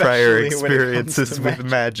his prior experiences with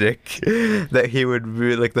magic, that he would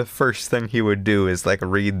be like the first thing he would do is like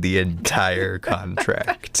read the entire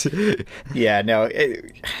contract. Yeah, no,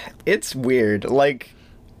 it's weird. Like,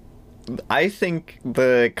 I think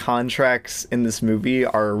the contracts in this movie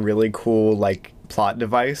are a really cool like plot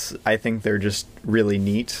device. I think they're just really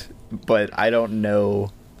neat, but I don't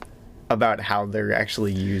know about how they're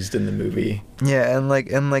actually used in the movie. Yeah, and like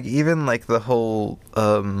even like the whole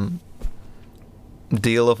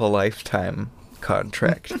deal of a lifetime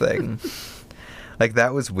contract thing. Like,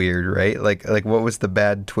 that was weird, right? Like what was the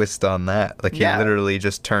bad twist on that? Like, he literally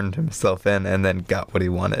just turned himself in and then got what he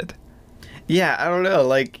wanted. Yeah, I don't know.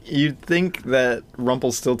 Like, you'd think that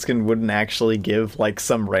Rumpelstiltskin wouldn't actually give, like,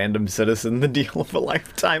 some random citizen the deal of a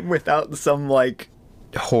lifetime without some, like...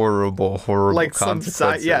 horrible like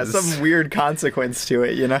consequences. Some weird consequence to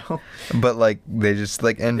it, you know? But, like, they just,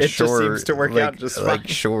 like, and it sure... just seems to work out just fine. Like,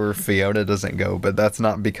 sure, Fiona doesn't go, but that's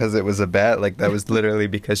not because it was a bad... Like, that was literally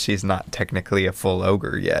because she's not technically a full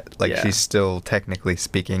ogre yet. Like, she's still, technically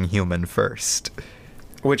speaking, human first.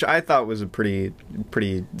 Which I thought was a pretty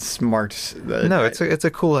smart... no, it's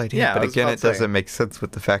a cool idea, but again, it doesn't make sense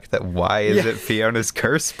with the fact that why is it Fiona's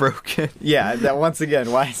curse broken? Yeah, that once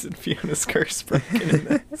again, why is it Fiona's curse broken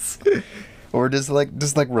in this? Or does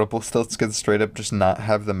Rumpelstiltskin straight up just not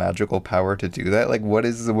have the magical power to do that? Like, what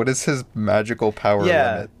is his magical power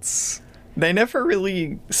limits? They never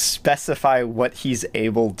really specify what he's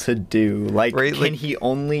able to do. Like, can he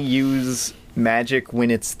only use magic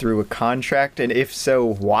when it's through a contract, and if so,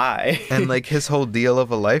 why? And like his whole deal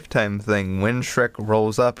of a lifetime thing, when Shrek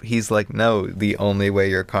rolls up, he's like, no, the only way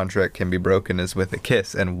your contract can be broken is with a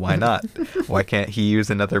kiss, and why not? Why can't he use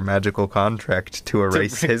another magical contract to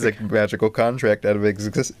erase his magical contract out of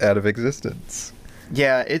existence?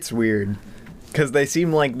 Yeah, it's weird, because they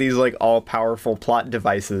seem like these like all-powerful plot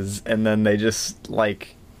devices, and then they just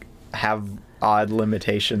like have odd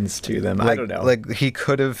limitations to them. I don't know. Like, he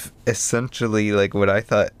could have essentially, like, what I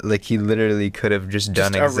thought, like, he literally could have just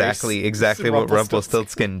done exactly what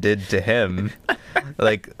Rumpelstiltskin did to him.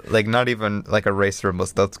 like, not even, like, erase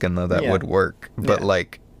Rumpelstiltskin, though, that would work. But,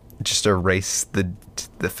 like, just erase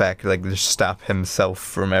the fact, like, just stop himself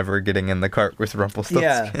from ever getting in the cart with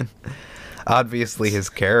Rumpelstiltskin. Yeah. Obviously his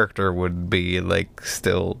character would be like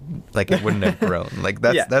still like it wouldn't have grown. Like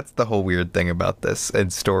that's the whole weird thing about this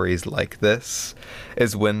and stories like this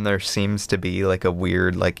is when there seems to be like a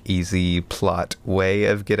weird like easy plot way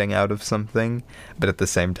of getting out of something, but at the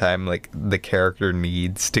same time like the character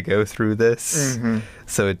needs to go through this. Mm-hmm.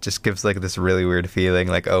 So it just gives like this really weird feeling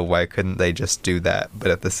like, oh, why couldn't they just do that?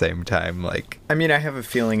 But at the same time, like, I mean, I have a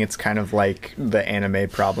feeling it's kind of like the anime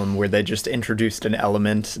problem where they just introduced an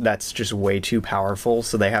element that's just way too powerful,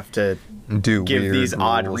 so they have to give these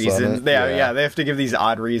odd reasons. They have to give these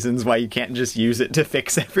odd reasons why you can't just use it to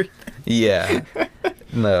fix everything. Yeah.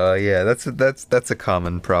 No, yeah, that's a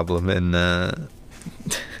common problem in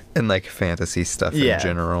like fantasy stuff in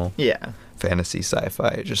general. Yeah. Fantasy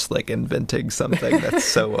sci-fi, just like inventing something that's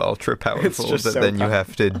so ultra powerful that so then you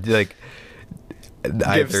have to like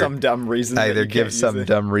give some dumb reason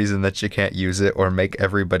that you can't use it, or make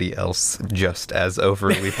everybody else just as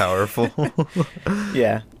overly powerful.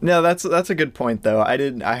 Yeah, no, that's a good point though.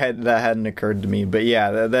 That hadn't occurred to me, but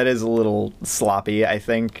yeah, that is a little sloppy, I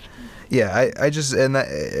think. Yeah, I just and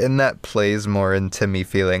that plays more into me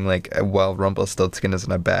feeling like while Rumpelstiltskin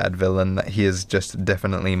isn't a bad villain, that he is just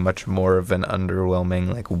definitely much more of an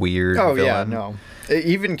underwhelming, like weird villain. Oh yeah, no.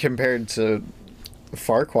 Even compared to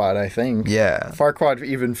Farquaad, I think. Yeah. Farquaad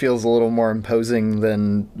even feels a little more imposing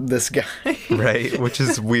than this guy. Right, which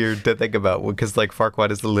is weird to think about because like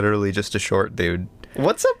Farquaad is literally just a short dude.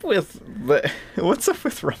 What's up with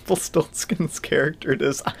Rumpelstiltskin's character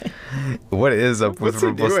design? What is up with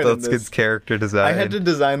Rumpelstiltskin's character design? I had to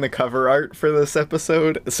design the cover art for this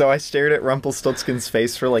episode, so I stared at Rumpelstiltskin's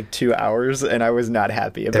face for like 2 hours, and I was not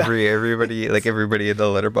happy about it. Everybody in the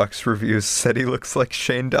Letterboxd reviews said he looks like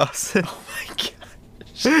Shane Dawson. Oh my gosh.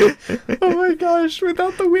 Oh my gosh,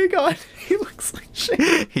 without the wig on, he looks like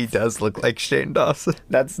Shane. He does look like Shane Dawson.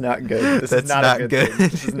 That's not good. This is not good.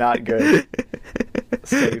 This is not good.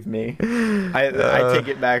 Save me. I take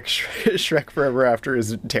it back. Shrek Forever After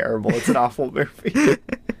is terrible. It's an awful movie.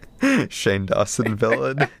 Shane Dawson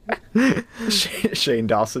villain. Shane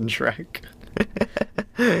Dawson Shrek.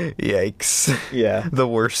 Yikes. Yeah. The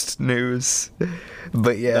worst news.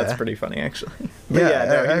 But yeah. That's pretty funny, actually. But Yeah,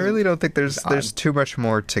 no, I he's really don't think there's odd. too much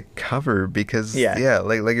more to cover because Yeah.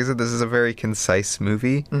 like I said, this is a very concise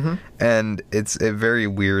movie, and it very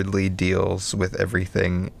weirdly deals with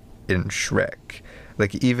everything in Shrek.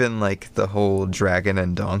 Like even like the whole dragon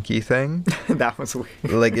and donkey thing, That was weird.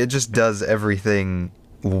 like it just does everything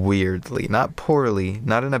weirdly, not poorly,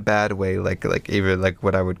 not in a bad way, like even like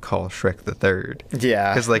what I would call Shrek the Third.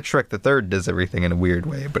 Yeah. Because like Shrek the Third does everything in a weird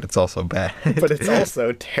way, but it's also bad. But it's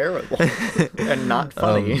also terrible and not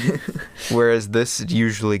funny. Whereas this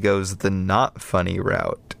usually goes the not funny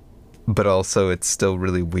route, but also it's still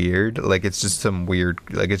really weird. Like it's just some weird,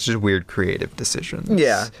 like it's just weird creative decisions.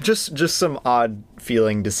 Yeah, just some odd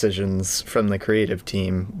feeling decisions from the creative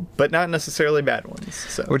team, but not necessarily bad ones.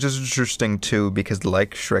 So Which is interesting too, because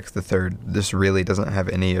like Shrek the Third, this really doesn't have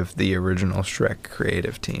any of the original Shrek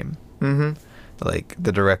creative team. Like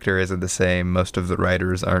the director isn't the same. Most of the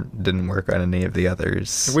writers didn't work on any of the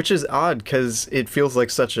others. which is odd because it feels like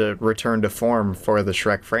such a return to form for the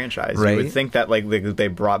Shrek franchise. You Right? would think that like they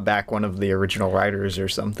brought back one of the original writers or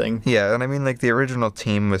something. Yeah, and I mean, like, the original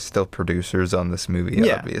team was still producers on this movie,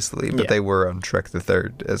 Yeah. obviously, but Yeah. they were on Shrek the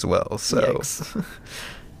Third as well, so... Yikes.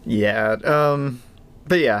 Yeah.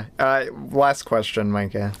 But yeah. Last question,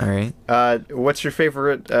 Micah. Alright. What's your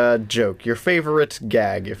favorite joke? Your favorite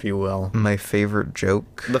gag, if you will. My favorite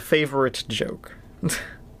joke? The favorite joke.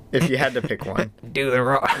 If you had to pick one. Do the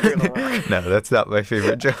rock. Do the rock. No, that's not my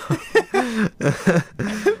favorite joke.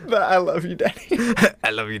 But I love you, Daddy. I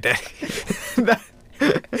love you, Daddy.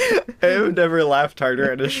 I have never laughed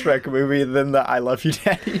harder at a Shrek movie than the I love you,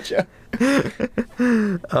 Daddy joke.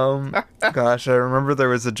 Gosh, I remember there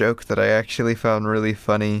was a joke that I actually found really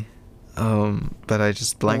funny, but I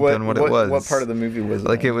just blanked on what it was. What part of the movie was it?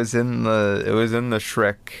 Like, it was in the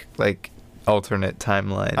Shrek, like, alternate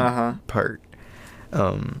timeline part.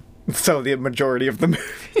 So the majority of the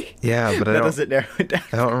movie. Yeah, but I That don't... doesn't narrow it down.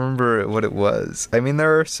 I don't remember what it was. I mean,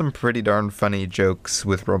 there are some pretty darn funny jokes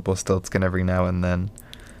with Rumpelstiltskin every now and then.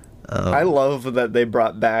 I love that they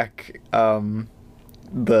brought back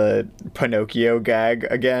the Pinocchio gag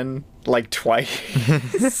again, like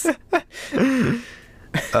twice.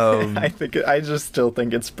 I just still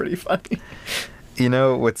think it's pretty funny. You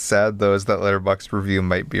know what's sad though is that Letterboxd review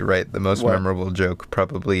might be right. The most What? memorable joke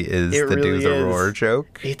probably is It the really do the is. roar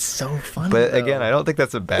joke. It's so funny. But though. again, I don't think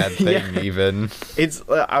that's a bad thing Yeah. even. It's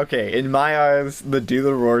okay. In my eyes, the do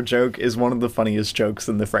the roar joke is one of the funniest jokes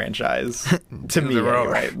in the franchise. To Do me, the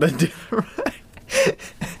roar. anyway. The do the roar.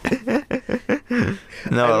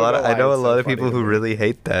 No, I know a lot of people funny to who me. really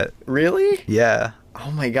hate that. Really? Yeah.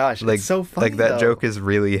 Oh my gosh, Like it's so funny. like that though. joke is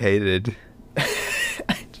really hated.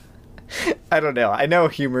 I don't know. I know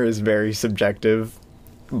humor is very subjective,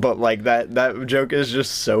 but like that joke is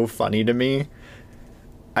just so funny to me.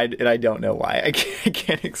 I don't know why. I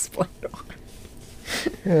can't explain why.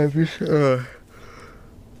 Yeah,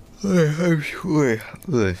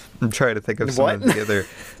 I'm trying to think of some of What? the other.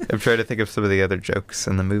 I'm trying to think of some of the other jokes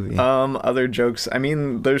in the movie. Other jokes. I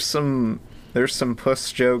mean, there's some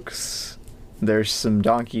puss jokes. There's some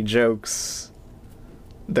donkey jokes.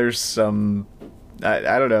 There's some.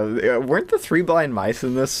 I don't know. Weren't the three blind mice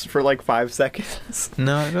in this for like 5 seconds?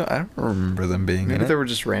 No, I don't remember them being Maybe in there it. were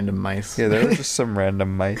just random mice. Yeah, there were just some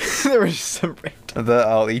random mice. there were just some random. The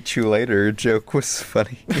 "I'll eat you later" joke was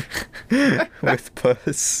funny with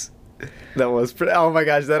Puss. That was pretty. Oh my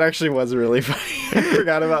gosh, that actually was really funny. I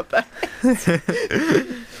forgot about that.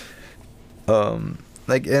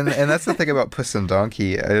 Like and that's the thing about Puss and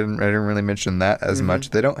Donkey. I didn't really mention that as much.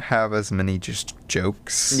 They don't have as many just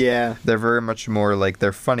jokes. Yeah. They're very much more like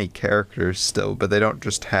they're funny characters still, but they don't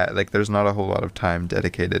just have like there's not a whole lot of time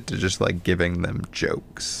dedicated to just like giving them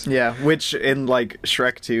jokes. Yeah, which in like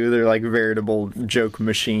Shrek 2, they're like veritable joke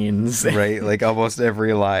machines. Right? Like almost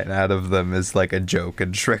every line out of them is like a joke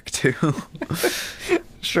in Shrek 2.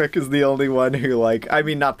 Shrek is the only one who like, I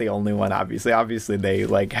mean, not the only one, obviously they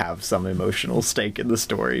like have some emotional stake in the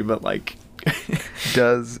story, but like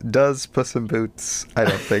Does Puss in Boots? I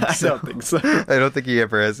don't think I so. don't think so. I don't think he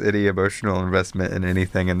ever has any emotional investment in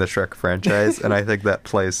anything in the Shrek franchise, and I think that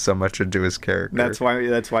plays so much into his character. That's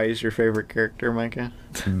why he's your favorite character, Micah.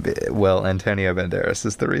 Well, Antonio Banderas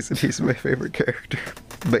is the reason he's my favorite character.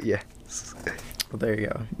 But yes. Well, there you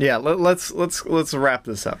go. Yeah, let's wrap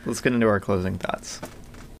this up. Let's get into our closing thoughts.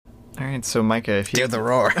 All right, so Micah, if you Do the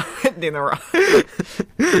roar. do the roar.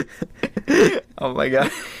 Oh my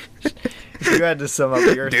god. If you had to sum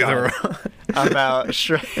up your Do the thoughts about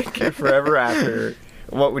Shrek Forever After,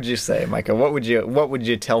 what would you say, Micah? What would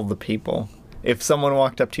you tell the people if someone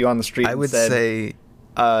walked up to you on the street I and would said, say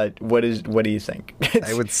What do you think?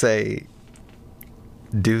 I would say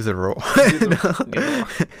do the roll.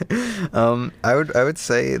 I would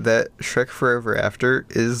say that Shrek Forever After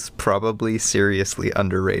is probably seriously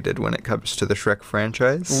underrated when it comes to the Shrek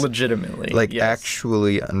franchise. Legitimately, like yes.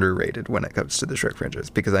 actually underrated when it comes to the Shrek franchise,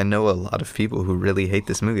 because I know a lot of people who really hate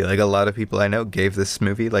this movie. Like a lot of people I know gave this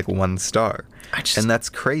movie like 1 star, and that's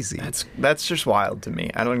crazy. That's just wild to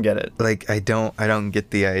me. I don't get it. Like I don't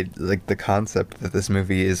get the concept that this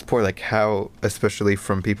movie is poor. Like how, especially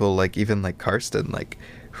from people like even like Karsten, like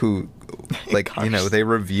who like you know, they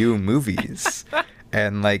review movies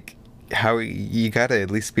and like how you gotta at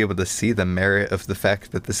least be able to see the merit of the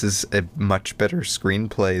fact that this is a much better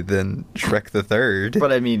screenplay than Shrek the Third.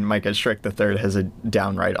 But I mean, Micah, Shrek the Third has a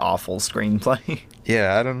downright awful screenplay.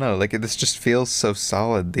 Yeah, I don't know. Like this just feels so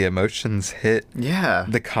solid. The emotions hit. Yeah.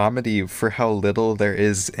 The comedy, for how little there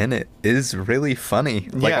is in it, is really funny.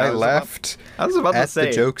 Like Yeah, I laughed I was about to at say,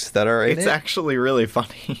 the jokes that are in it. It's actually really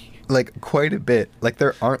funny. Like quite a bit. Like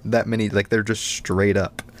there aren't that many. Like they're just straight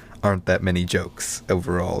up aren't that many jokes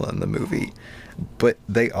overall in the movie, but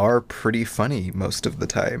they are pretty funny most of the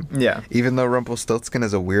time. Yeah. Even though Rumpelstiltskin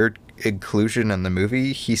is a weird inclusion in the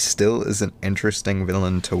movie, he still is an interesting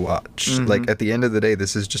villain to watch. Mm-hmm. Like at the end of the day,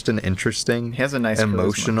 this is just an interesting, He has a nice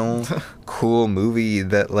emotional, cool movie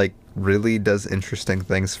that like really does interesting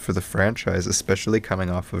things for the franchise, especially coming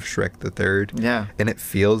off of Shrek the Third. Yeah. And it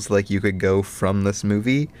feels like you could go from this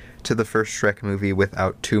movie to the first Shrek movie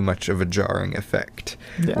without too much of a jarring effect.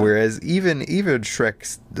 Yeah. Whereas even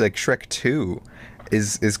Shrek's, like Shrek 2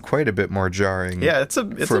 is quite a bit more jarring. Yeah, it's a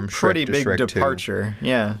pretty big Shrek 2. departure.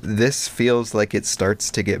 Yeah. This feels like it starts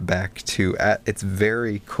to get back to, at its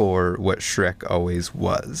very core, what Shrek always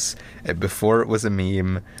was. Before it was a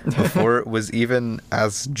meme, before it was even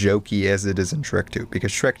as jokey as it is in Shrek 2,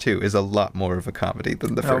 because Shrek 2 is a lot more of a comedy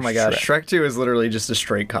than the first Shrek. Oh my gosh, Shrek 2 is literally just a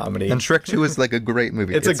straight comedy. And Shrek 2 is like a great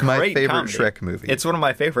movie. It's a my great favorite comedy. Shrek movie. It's one of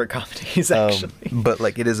my favorite comedies, actually. But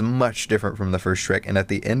like it is much different from the first Shrek, and at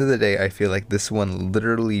the end of the day, I feel like this one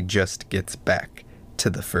literally just gets back to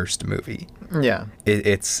the first movie. Yeah.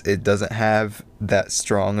 It doesn't have that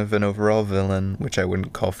strong of an overall villain, which I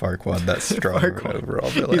wouldn't call Farquaad that strong of an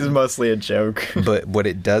overall villain. He's mostly a joke. But what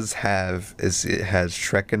it does have is it has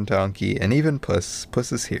Shrek and Donkey, and even Puss.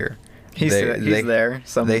 Puss is here. He's there.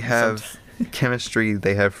 They have chemistry,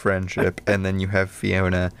 they have friendship, and then you have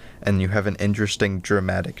Fiona, and you have an interesting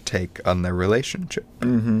dramatic take on their relationship.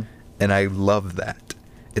 Mm-hmm. And I love that.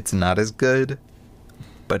 It's not as good,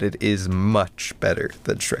 but it is much better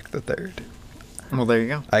than Shrek the Third. Well, there you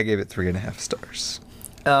go. I gave it 3.5 stars.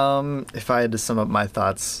 If I had to sum up my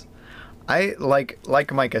thoughts, I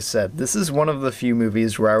like Micah said, this is one of the few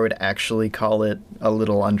movies where I would actually call it a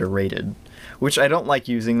little underrated, which I don't like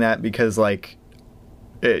using that because like,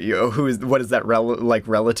 what is that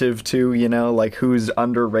relative to, you know, like who's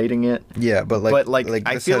underrating it? Yeah, but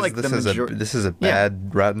I feel like this is a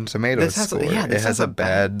bad Rotten Tomatoes score. It has a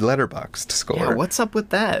bad Letterboxd score. Yeah, what's up with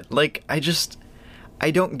that? Like, I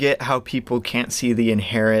don't get how people can't see the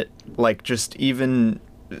inherent, like, just even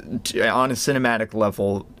on a cinematic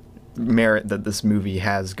level, merit that this movie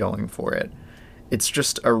has going for it. It's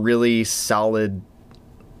just a really solid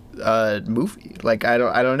movie. Like, I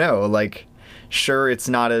don't know. Like, sure, it's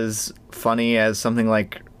not as funny as something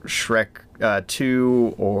like Shrek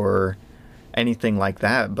 2 or anything like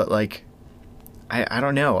that, but like, I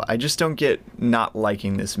don't know. I just don't get not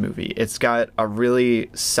liking this movie. It's got a really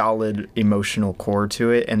solid emotional core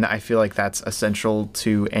to it, and I feel like that's essential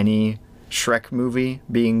to any Shrek movie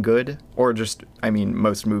being good, or just, I mean,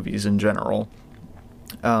 most movies in general.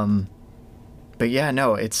 But yeah,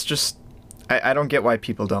 no, it's just, I don't get why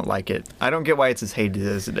people don't like it. I don't get why it's as hated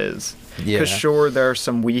as it is. Yeah. Because sure, there are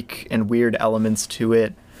some weak and weird elements to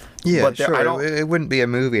it. Yeah, but sure. It wouldn't be a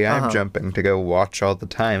movie I'm jumping to go watch all the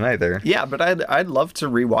time either. Yeah, but I'd love to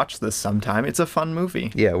rewatch this sometime. It's a fun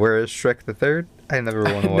movie. Yeah, whereas Shrek the Third, I never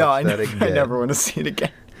want to watch that again. I never want to see it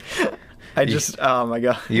again. Oh my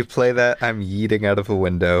god. You play that, I'm yeeting out of a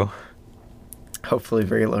window. Hopefully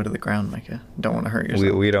very low to the ground, Micah. Don't want to hurt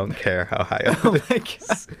yourself. We don't care how high up Oh it my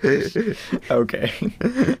is. god. Okay.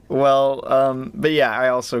 Well, but yeah, I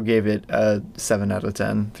also gave it a 7 out of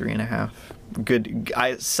 10, 3.5. Good,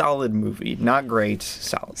 solid movie. Not great,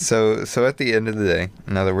 solid. So at the end of the day,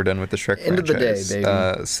 now that we're done with the Shrek End franchise, of the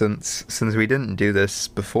day, baby. Since we didn't do this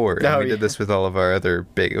before, and we did this with all of our other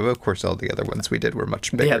big, of course, all the other ones we did were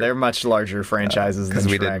much bigger. Yeah, they're much larger franchises than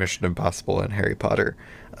because we Shrek. did Mission Impossible and Harry Potter.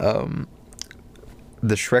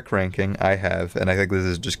 the Shrek ranking I have, and I think this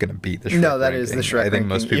is just going to beat the Shrek ranking. No, that is the Shrek I think ranking.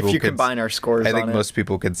 most people if you combine our scores I think on it. most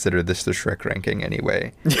people consider this the Shrek ranking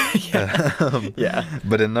anyway. Yeah. Yeah.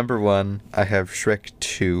 But in number 1, I have Shrek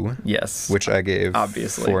 2, Yes. which I gave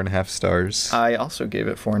Obviously. 4.5 stars. I also gave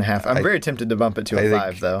it 4.5. I'm very tempted to bump it to a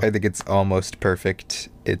 5, though. I think it's almost perfect.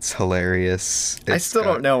 It's hilarious. I still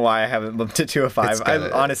don't know why I haven't bumped it to a 5. I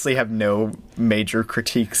honestly have no major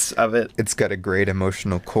critiques of it. It's got a great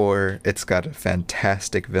emotional core. It's got a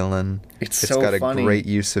fantastic villain. It's got a great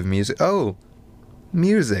use of music. Oh,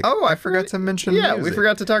 music. Oh, I forgot to mention yeah, music. we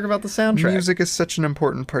forgot to talk about the soundtrack. Music is such an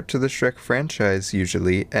important part to the Shrek franchise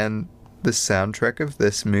usually, and the soundtrack of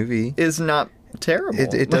this movie is not terrible.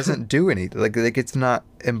 It doesn't do anything. Like it's not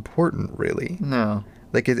important really. No.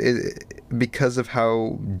 Like it because of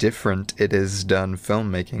how different it is done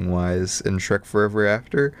filmmaking wise in Shrek Forever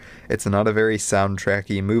After, it's not a very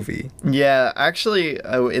soundtracky movie. Yeah, actually,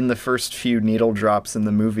 in the first few needle drops in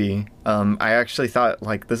the movie, I actually thought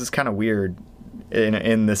like this is kind of weird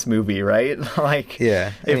in this movie, right? Like,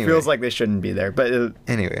 yeah, anyway. It feels like they shouldn't be there. But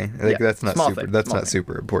anyway, like yeah, that's not super. Thing, that's not thing.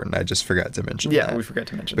 super important. I just forgot to mention. Yeah, that. we forgot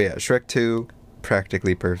to mention. But yeah, Shrek 2,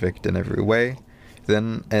 practically perfect in every way.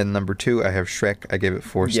 Then, and number 2, I have Shrek. I gave it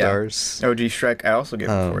 4 stars. OG Shrek, I also gave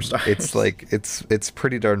it 4 stars. It's like, it's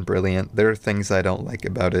pretty darn brilliant. There are things I don't like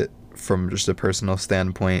about it from just a personal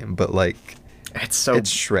standpoint, but like, it's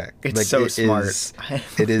Shrek. It's like, so it smart.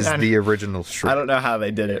 It is the original Shrek. I don't know how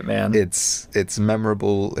they did it, man. It's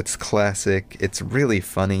memorable. It's classic. It's really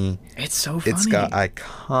funny. It's so funny. It's got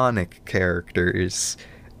iconic characters.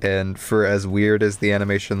 And for as weird as the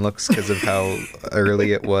animation looks because of how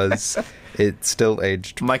early it was, it still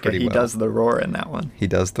aged Micah, pretty well. He does the roar in that one. He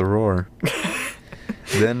does the roar.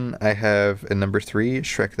 Then I have in number 3,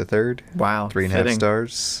 Shrek the Third. Wow. 3.5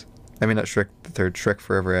 stars. I mean, not Shrek the Third, Shrek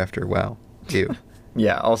Forever After. Wow. Ew.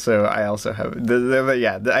 Yeah, I also have...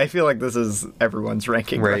 I feel like this is everyone's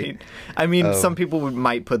ranking, right? I mean, some people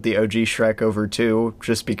might put the OG Shrek over too,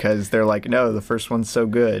 just because they're like, no, the first one's so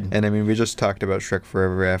good. And I mean, we just talked about Shrek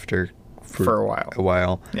Forever After for a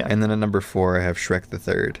while. Yeah. And then at number 4, I have Shrek the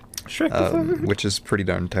Third. Shrek the Third. Which is pretty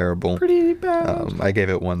darn terrible. Pretty bad. I gave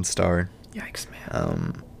it 1 star. Yikes,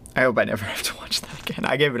 man. I hope I never have to watch that again.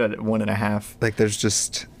 I gave it a 1.5. Like, there's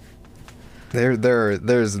just...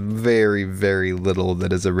 There's very, very little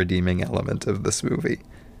that is a redeeming element of this movie.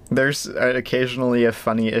 There's occasionally a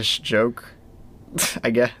funny-ish joke, I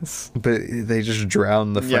guess. But they just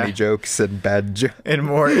drown the funny jokes in bad jokes. And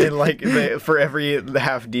for every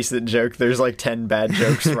half-decent joke, there's like 10 bad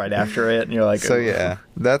jokes right after it, and you're like... So yeah,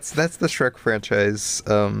 that's the Shrek franchise.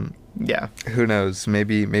 Yeah. Who knows?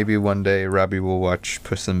 Maybe one day Robbie will watch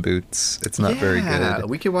Puss in Boots. It's not very good. Yeah,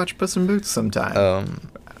 we could watch Puss in Boots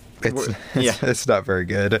sometime. It's not very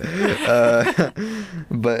good.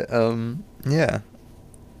 But yeah.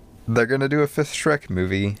 They're gonna do a 5th Shrek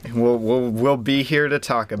movie. We'll be here to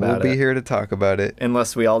talk about it. We'll be here to talk about it.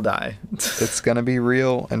 Unless we all die. It's gonna be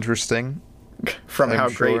real interesting. From how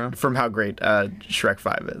great Shrek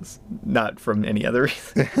 5 is. Not from any other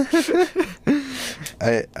reason.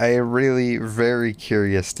 I am really very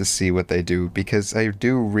curious to see what they do, because I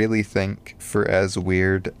do really think, for as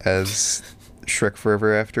weird as Shrek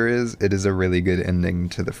Forever After is, it is a really good ending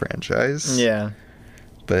to the franchise. Yeah.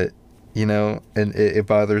 But, you know, and it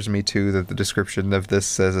bothers me too that the description of this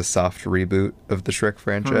says a soft reboot of the Shrek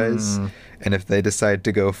franchise. And if they decide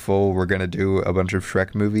to go full, we're gonna do a bunch of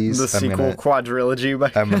Shrek movies. The sequel quadrilogy.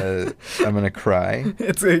 I'm gonna cry.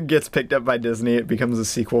 It gets picked up by Disney. It becomes a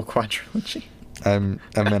sequel quadrilogy. I'm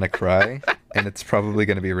gonna cry, and it's probably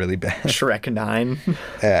gonna be really bad. Shrek 9.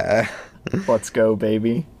 Yeah. Let's go,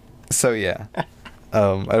 baby. So yeah. I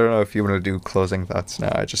don't know if you want to do closing thoughts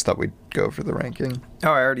now. I just thought we'd go for the ranking.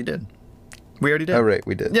 Oh, I already did. We already did? Oh, right,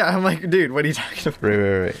 we did. Yeah, I'm like, dude, what are you talking about?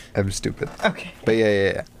 Right. I'm stupid. Okay. But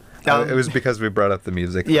yeah. It was because we brought up the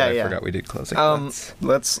music that I forgot we did closing thoughts.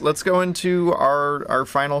 Let's go into our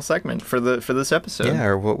final segment for this episode. Yeah,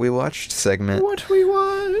 our What We Watched segment. What we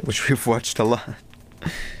watched. Which we've watched a lot.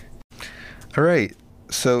 All right.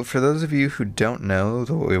 So for those of you who don't know,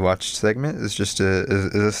 the What We Watched segment is just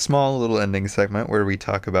a small little ending segment where we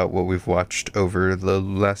talk about what we've watched over the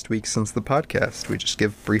last week since the podcast. We just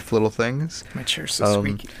give brief little things. My chair's so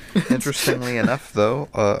squeaky. Interestingly enough, though,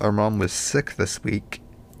 our mom was sick this week,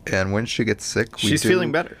 and when she gets sick, she's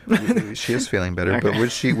feeling better. She is feeling better, okay.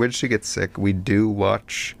 But when she gets sick, we do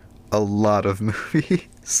watch a lot of movies.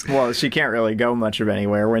 Well, she can't really go much of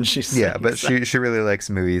anywhere when she's sick. Yeah, but she really likes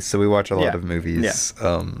movies, so we watch a lot of movies.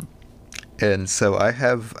 Yeah. And so I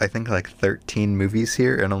have, I think, like 13 movies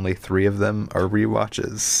here, and only 3 of them are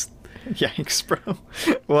rewatches. Yikes, bro.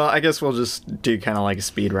 Well, I guess we'll just do kind of like a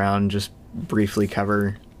speed round, just briefly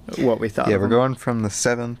cover what we thought. Yeah, of we're them. going from the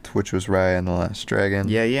 7th, which was Raya and the Last Dragon.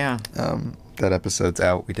 Yeah. That episode's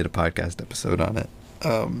out. We did a podcast episode on it.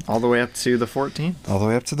 All the way up to the 14th. All the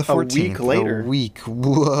way up to the 14th. week later. A week.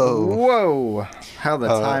 Whoa. Whoa! How the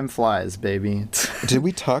time flies, baby. Did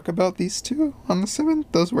we talk about these two on the 7th?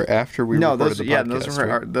 Those were after we recorded the podcast,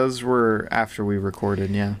 right? those were after we recorded.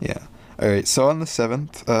 Yeah. Yeah. All right. So on the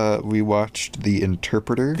 7th, we watched The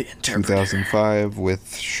Interpreter. 2005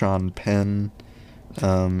 with Sean Penn,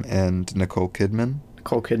 and Nicole Kidman.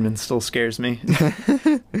 Nicole Kidman still scares me.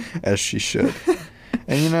 As she should.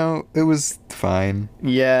 And it was fine.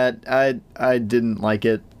 Yeah, I didn't like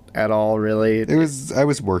it at all, really. I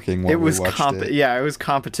was working while we watched it. Yeah, it was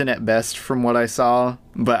competent at best from what I saw,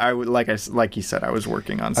 but I would like you said, I was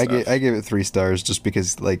working on stuff. I gave it 3 stars just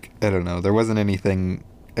because, I don't know, there wasn't anything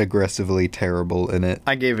aggressively terrible in it.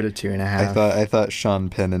 I gave it a 2.5. I thought Sean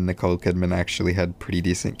Penn and Nicole Kidman actually had pretty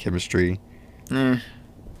decent chemistry.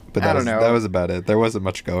 But I don't know. That was about it. There wasn't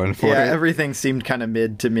much going for it. Yeah, everything seemed kind of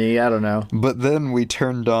mid to me. I don't know. But then we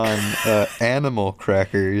turned on Animal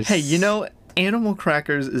Crackers. Hey, Animal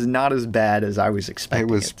Crackers is not as bad as I was expecting.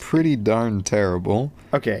 It was pretty darn terrible.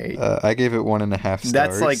 Okay. I gave it 1.5 stars.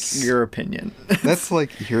 That's like your opinion. That's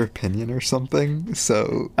like your opinion or something.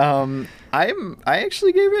 So I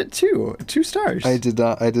actually gave it 2 stars. I did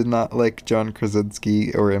not like John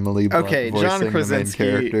Krasinski or Emily Blunt voicing the main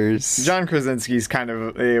characters. John Krasinski's kind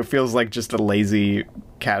of, it feels like just a lazy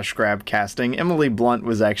cash grab casting. Emily Blunt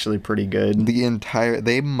was actually pretty good.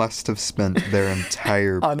 They must have spent their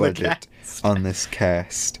entire budget on this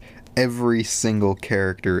cast. Every single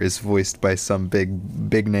character is voiced by some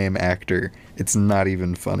big name actor. It's not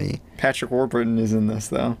even funny. Patrick Warburton is in this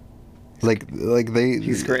though.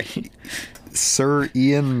 He's great. Sir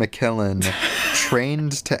Ian McKellen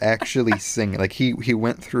trained to actually sing. He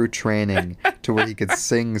went through training to where he could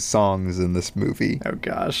sing songs in this movie. Oh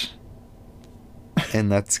gosh.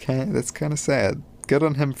 And that's kind of sad. Good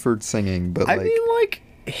on him for singing, but I mean,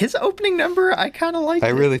 his opening number, I kind of liked. I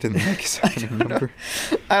really didn't like his opening number.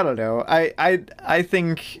 I don't know. I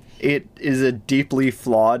think it is a deeply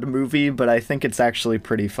flawed movie, but I think it's actually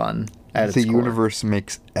pretty fun. The universe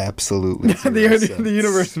makes absolutely zero sense. The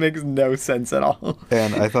universe makes no sense at all.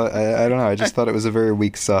 And I thought, I don't know, I just thought it was a very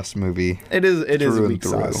weak sauce movie. It is weak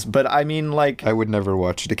sauce, but I mean, I would never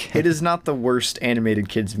watch it again. It is not the worst animated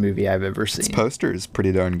kids movie I've ever seen. Its poster is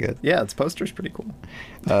pretty darn good. Yeah, its poster's pretty cool.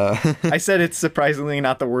 I said it's surprisingly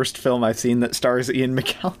not the worst film I've seen that stars Ian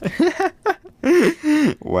McKellen.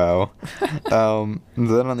 Wow.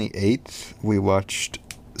 Then on the 8th, we watched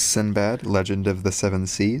Sinbad, Legend of the Seven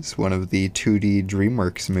Seas, one of the 2D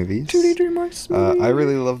DreamWorks movies. 2D DreamWorks movie. I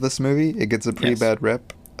really love this movie. It gets a pretty bad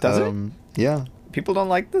rep. Does it? Yeah. People don't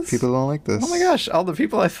like this? People don't like this. Oh my gosh, all the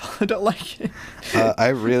people I follow don't like it. I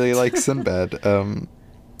really like Sinbad.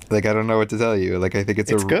 I don't know what to tell you. I think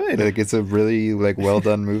it's good. It's a really well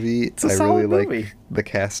done movie. It's a solid movie. Like the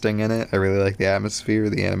casting in it. I really like the atmosphere.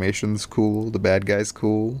 The animation's cool. The bad guy's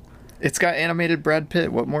cool. It's got animated Brad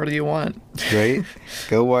Pitt. What more do you want? Right?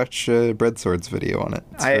 Go watch Bread Sword's video on it.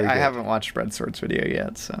 I haven't watched Bread Sword's video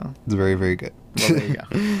yet, so it's very, very good. Well, there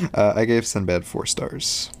you go. I gave Sinbad 4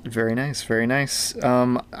 stars. Very nice, very nice.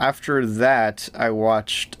 After that, I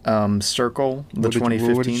watched Circle, the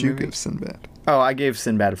 2015 What did you movie. give Sinbad? Oh, I gave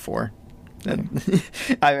Sinbad a 4.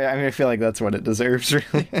 I feel like that's what it deserves,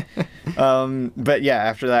 really. But yeah,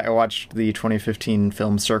 after that, I watched the 2015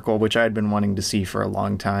 film Circle, which I had been wanting to see for a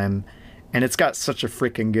long time. And it's got such a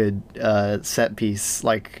freaking good set piece.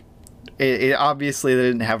 It obviously, they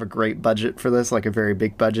didn't have a great budget for this, a very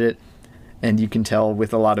big budget. And you can tell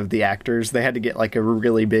with a lot of the actors, they had to get a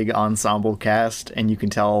really big ensemble cast. And you can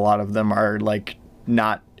tell a lot of them are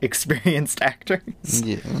not experienced actors.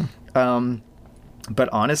 Yeah. But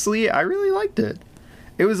honestly, I really liked it.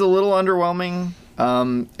 It was a little underwhelming,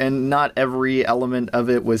 and not every element of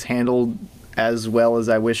it was handled as well as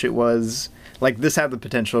I wish it was. This had the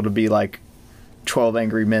potential to be 12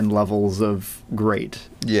 Angry Men levels of great.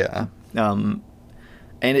 Yeah. And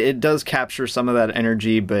it does capture some of that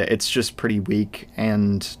energy, but it's just pretty weak,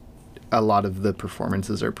 and a lot of the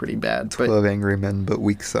performances are pretty bad. 12 Angry Men, but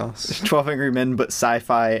weak sauce. 12 Angry Men, but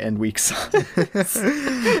sci-fi and weak sauce.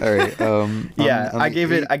 All right. I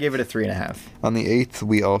gave it a 3.5. On the 8th,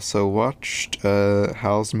 we also watched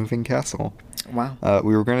Howl's Moving Castle. Wow.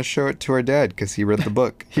 We were going to show it to our dad because he read the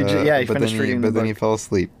book. He finished reading the book. Then he fell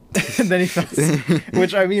asleep. And then he fell asleep.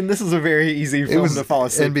 Which, I mean, this is a very easy film to fall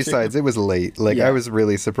asleep And besides, it was late. Like, Yeah. I was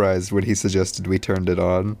really surprised when he suggested we turned it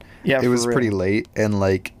on. Yeah, it was for real. pretty late, and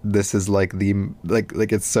like this is like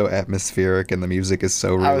like it's so atmospheric, and the music is so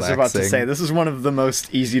I relaxing. was about to say, this is one of the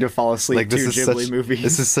most easy to fall asleep like to this is Ghibli such movies.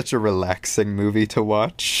 this is such a relaxing movie to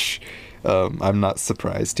watch. I'm not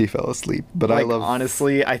surprised he fell asleep, but I like, love.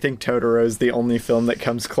 honestly, I think Totoro is the only film that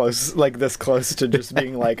comes close, like this close to just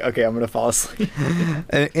being like, okay, I'm gonna fall asleep.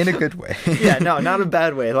 In a good way. Yeah, no, not a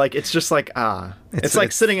bad way. Like, it's just like, it's like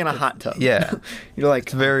it's- sitting in a hot tub. Yeah. You're like,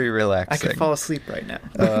 It's very I relaxing. could fall asleep right now.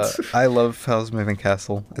 I love Howl's Moving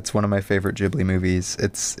Castle. It's one of my favorite Ghibli movies.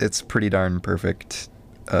 It's pretty darn perfect.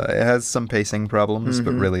 It has some pacing problems,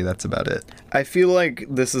 but really that's about it. I feel like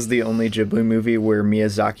this is the only Ghibli movie where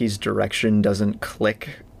Miyazaki's direction doesn't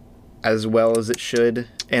click as well as it should,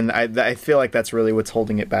 and I feel like that's really what's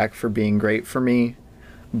holding it back for being great for me.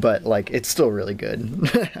 But like, it's still really good.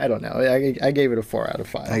 I don't know. I gave it a 4 out of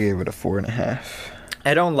 5. I gave it a 4.5.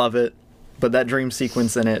 I don't love it, but that dream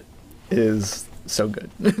sequence in it is so good.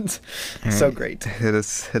 So great. Hit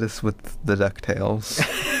us with the DuckTales.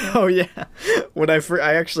 Oh yeah, when I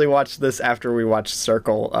actually watched this after we watched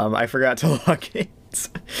Circle. I forgot to log it,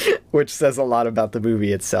 which says a lot about the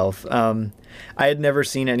movie itself. I had never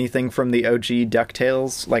seen anything from the OG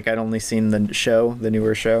DuckTales. Like, I'd only seen the show, the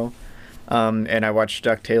newer show, and I watched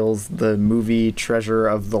DuckTales, the movie Treasure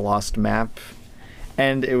of the Lost Map,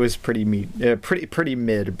 and it was pretty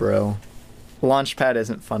mid, bro. Launchpad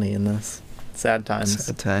isn't funny in this. Sad times.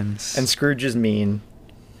 At times. And Scrooge is mean.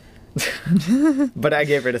 But I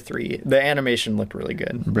gave it a 3. The animation looked really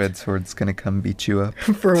good. Red Sword's gonna come beat you up.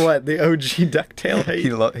 For what? The OG DuckTale hate?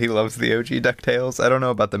 He loves the OG DuckTales. I don't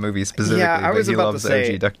know about the movie specifically, Yeah, I was but he about to loves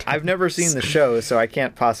say, OG DuckTales. I've never seen the show, so I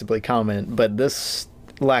can't possibly comment, but this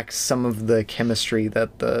lacks some of the chemistry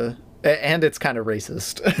that the... And it's kind of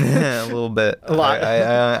racist. Yeah, a little bit. A lot.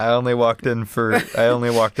 I only walked in for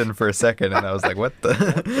a second, and I was like, "What the?"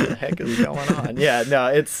 What the heck is going on? Yeah, no,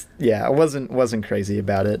 I wasn't crazy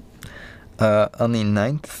about it. On the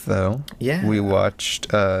 9th, though, Yeah. we watched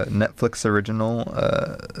Netflix original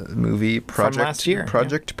movie Project last year,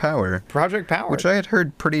 Project Power, Project Power. which I had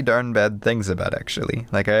heard pretty darn bad things about. Actually,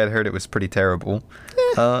 like I had heard it was pretty terrible,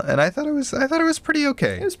 and I thought it was pretty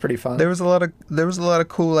okay. It was pretty fun. There was a lot of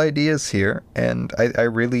cool ideas here, and I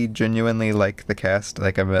really genuinely like the cast.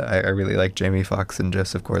 Like I really like Jamie Foxx and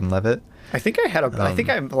Joseph Gordon-Levitt. I think I think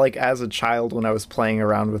I'm like, as a child when I was playing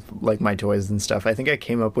around with like my toys and stuff, I think I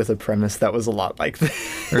came up with a premise that was a lot like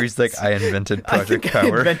this. Or he's like, I invented Project I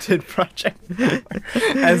Power. invented Project Power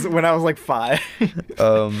as when I was like 5.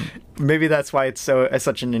 Maybe that's why it's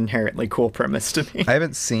such an inherently cool premise to me. I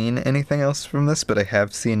haven't seen anything else from this, but I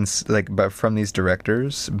have seen from these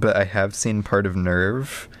directors. But I have seen part of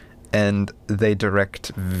Nerve, and they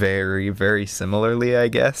direct very, very similarly. I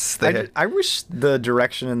guess I wish the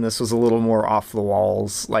direction in this was a little more off the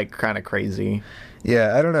walls, like kind of crazy.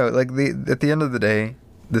 Yeah, I don't know. Like at the end of the day,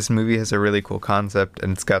 this movie has a really cool concept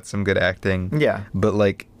and it's got some good acting. Yeah. But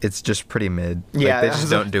like it's just pretty mid. Yeah, Like, they just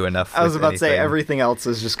don't do enough. I was with about to say anything. everything else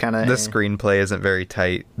is just kind of The screenplay isn't very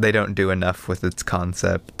tight. They don't do enough with its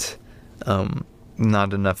concept.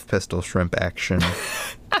 Not enough pistol shrimp action.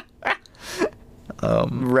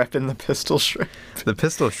 repping the pistol shrimp. The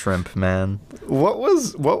pistol shrimp, man. What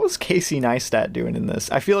was Casey Neistat doing in this?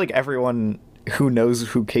 I feel like everyone who knows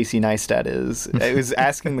who Casey Neistat is was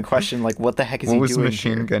asking the question, like, what the heck is he What was doing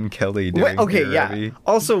Machine here? Gun Kelly doing? Okay, here, yeah. Abby?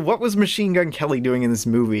 Also, what was Machine Gun Kelly doing in this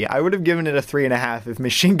movie? I would have given it a 3.5 if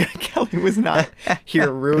Machine Gun Kelly was not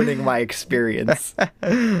here ruining my experience.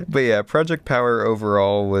 But yeah, Project Power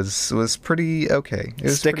overall was pretty okay. It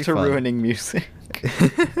was Stick pretty to fun. ruining music.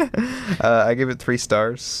 I gave it 3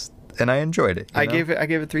 stars, and I enjoyed it. I gave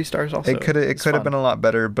it 3 stars also. It could It's have fun. been a lot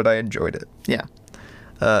better, but I enjoyed it. Yeah.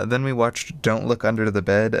 Then we watched Don't Look Under the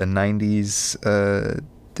Bed, a 90s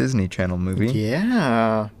Disney Channel movie.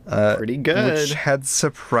 Yeah. Pretty good. Which had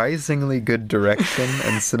surprisingly good direction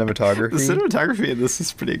and cinematography. The cinematography in this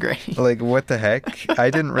is pretty great. Like, what the heck? I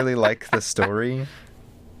didn't really like the story.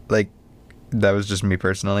 Like, that was just me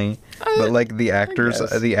personally. But like the actors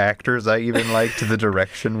I even liked. The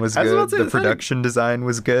direction was I was about good. to say, The production design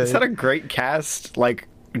was good. It's had a great cast, like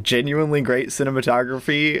genuinely great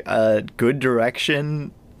cinematography, good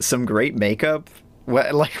direction, some great makeup.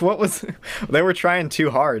 What was they were trying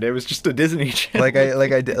too hard. It was just a Disney Channel.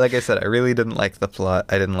 Like I said, I really didn't like the plot.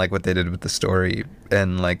 I didn't like what they did with the story,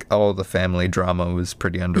 and like all the family drama was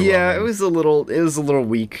pretty underwhelming. Yeah, it was a little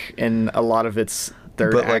weak, and a lot of it's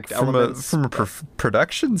third but act like from elements. a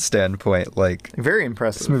production standpoint, like Very this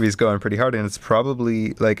impressive. movie's going pretty hard, and it's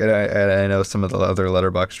probably like, and I know some of the other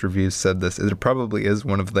Letterboxd reviews said this. It probably is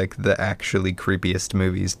one of like the actually creepiest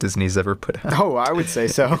movies Disney's ever put out. Oh, I would say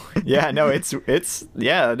so. Yeah, no, it's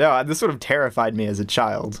yeah, no, this would have terrified me as a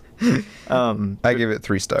child. I give it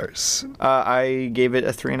 3 stars. I gave it a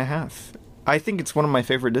 3.5. I think it's one of my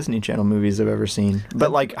favorite Disney Channel movies I've ever seen.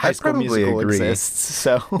 But like High School probably Musical agree. exists,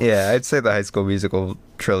 so Yeah, I'd say the High School Musical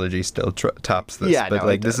trilogy still tops this. Yeah, but no,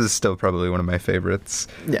 like it this does. is still probably one of my favorites.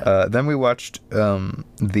 Yeah. Then we watched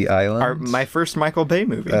The Island, my first Michael Bay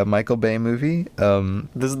movie. Michael Bay movie.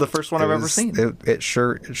 This is the first one I've ever seen. It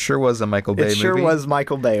sure was a Michael Bay It sure movie. was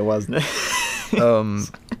Michael Bay, wasn't it?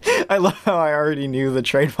 I love how I already knew the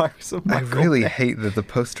trademarks of I Michael really Bay. hate that the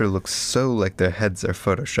poster looks so like their heads are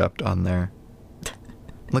photoshopped on there.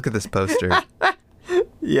 Look at this poster.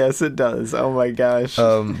 Yes, it does. Oh my gosh.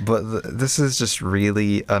 But this is just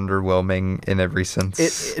really underwhelming in every sense.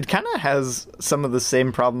 It kind of has some of the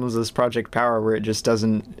same problems as Project Power, where it just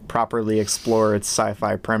doesn't properly explore its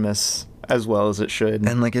sci-fi premise as well as it should.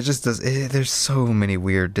 And like it just does. There's so many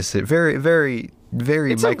weird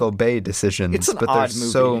very It's Michael Bay decisions. it's an but odd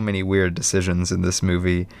there's so movie. many weird decisions in this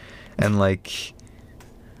movie, and like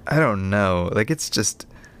I don't know. Like it's just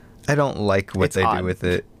I don't like what It's they odd. do with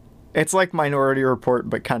it. It's like Minority Report,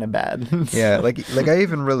 but kind of bad. Yeah, like I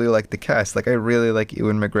even really like the cast. Like I really like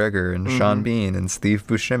Ewan McGregor and Sean Bean and Steve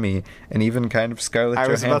Buscemi and even kind of Scarlett I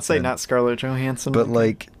was Johansson. about to say not Scarlett Johansson, But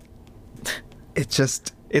like, it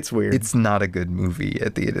just it's weird. it's not a good movie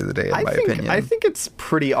at the end of the day, in my opinion. I think it's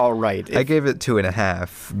pretty all right. I gave it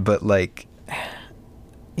 2.5, but like,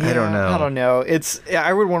 I don't know. I don't know.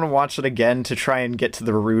 I would want to watch it again to try and get to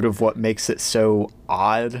the root of what makes it so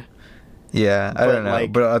odd. Yeah, I But, don't know.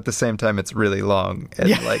 like- But at the same time, it's really long, and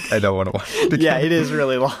Yeah. like I don't want to watch it again. Yeah, it is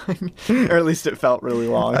really long, or at least it felt really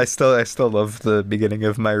long. I still love the beginning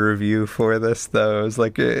of my review for this, though. I was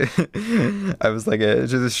like, it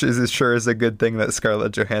sure is a good thing that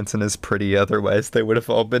Scarlett Johansson is pretty. Otherwise, they would have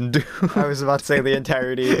all been doomed. I was about to say the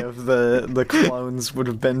entirety of the clones would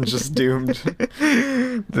have been just doomed.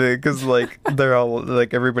 Because like they're all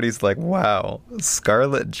like everybody's like, wow,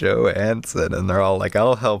 Scarlett Johansson, and they're all like,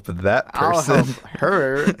 I'll help that I'll person. help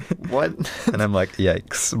her. What? And I'm like,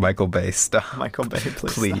 yikes, Michael Bay, stop. Michael Bay,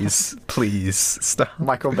 please. Please stop.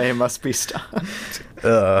 Michael Bay must be stopped.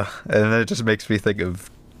 And it just makes me think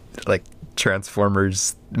of like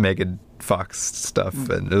Transformers, Megan Fox stuff,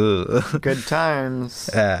 and Good times.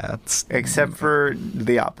 it's- Except for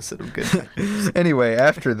the opposite of good times. Anyway,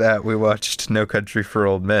 after that, we watched No Country for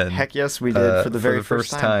Old Men. Heck yes, we did for the very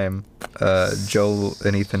first time. Joel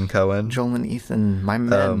and Ethan Coen. Joel and Ethan, my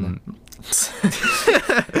men.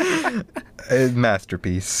 A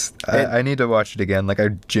masterpiece. I need to watch it again. Like, I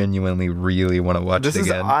genuinely really want to watch This it is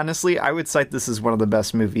again. honestly, I would cite this as one of the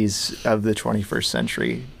best movies of the 21st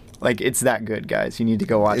century. Like, it's that good, guys. You need to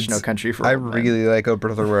go watch No Country for I Old Men. really like Oh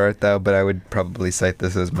Brother Where Art Thou, but I would probably cite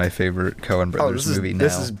this as my favorite Coen Brothers movie now.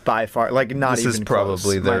 This is by far, like, not This even is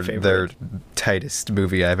probably close, my their favorite. tightest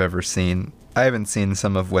movie I've ever seen. I haven't seen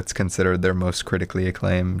some of what's considered their most critically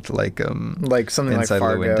acclaimed, like something Inside like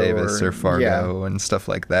Fargo Llewyn Davis or Fargo Yeah. and stuff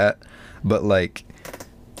like that. But like,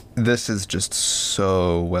 this is just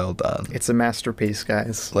so well done. It's a masterpiece,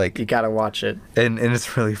 guys. Like- you gotta watch it. And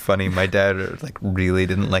it's really funny. My dad like really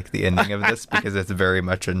didn't like the ending of this because it's very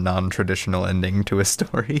much a non-traditional ending to a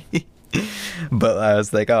story. But I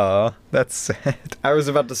was like, oh, that's sad. I was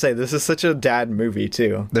about to say, this is such a dad movie,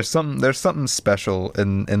 too. There's something special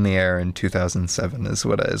in the air in 2007 is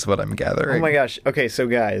what I'm gathering. Oh my gosh. Okay, so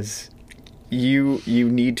guys, you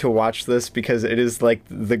need to watch this because it is like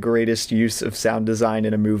the greatest use of sound design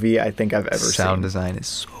in a movie I think I've ever seen. Sound design is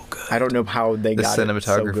so good. I don't know how they The got it so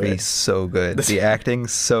cinematography good. is so good. The- The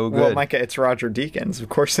acting's so good. Well, Micah, it's Roger Deakins. Of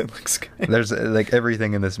course it looks good. There's like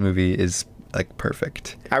everything in this movie is like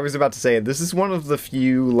perfect. I was about to say, this is one of the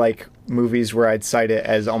few, like, movies where I'd cite it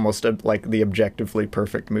as almost, like, the objectively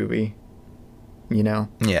perfect movie. You know?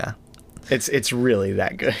 Yeah. It's really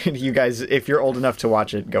that good. You guys, if you're old enough to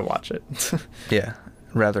watch it, go watch it. Yeah.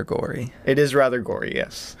 Rather gory. It is rather gory,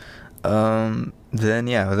 yes. Then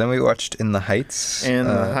we watched In the Heights. In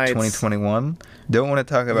the Heights. 2021. Don't want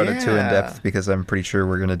to talk about it too in Yeah. depth because I'm pretty sure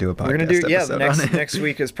we're gonna do a podcast We're gonna do the episode on it. next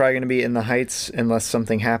week is probably gonna be In the Heights unless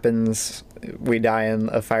something happens. We die in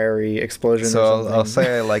a fiery explosion. So or I'll something.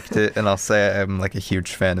 say I liked it, and I'll say I'm like a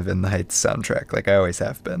huge fan of In the Heights soundtrack, like I always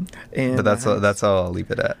have been. In But the Heights. that's all I'll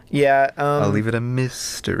leave it at. Yeah. I'll leave it a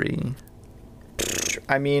mystery.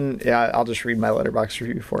 I mean, yeah, I'll just read my Letterboxd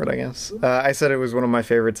review for it, I guess. I said it was one of my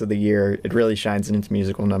favorites of the year. It really shines in its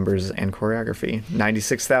musical numbers and choreography.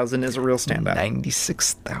 96,000 is a real standout.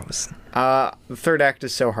 96,000. The third act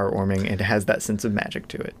is so heartwarming. It has that sense of magic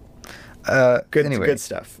to it. Anyway, Good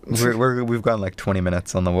stuff. we've gone like 20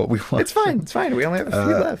 minutes on the what we watched. It's fine. It's fine. We only have a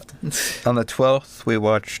few left. On the 12th, we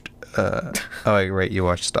watched. Oh, right, you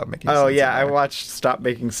watched Stop Making Sense. Oh yeah, I watched Stop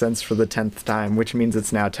Making Sense for the 10th time, which means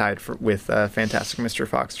it's now tied with Fantastic Mr.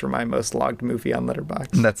 Fox for my most logged movie on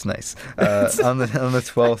Letterboxd. That's nice. On the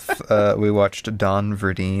 12th, we watched Don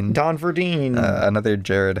Verdean. Don Verdean, another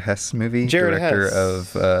Jared Hess movie. Jared director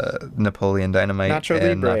Hess. of Napoleon Dynamite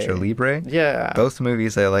and Nacho Libre. Yeah, Both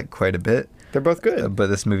movies I like quite a bit. They're both good. But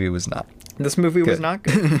this movie was not. This movie was not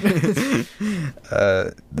good.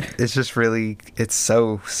 It's just really, it's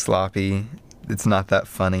so sloppy. It's not that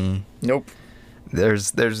funny. Nope.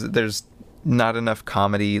 There's not enough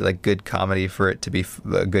comedy, like good comedy, for it to be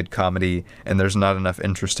a good comedy, and there's not enough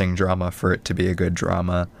interesting drama for it to be a good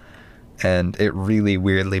drama. And it really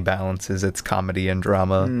weirdly balances its comedy and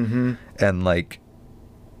drama, and like,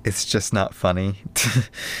 it's just not funny.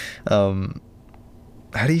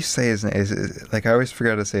 How do you say his name? Is it, like, I always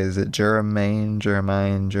forget to say, is it Jermaine?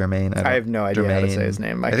 I have no idea how to say his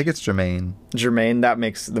name. I think it's Jermaine. Jermaine, that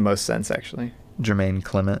makes the most sense, actually. Jermaine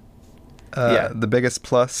Clement. Yeah. The biggest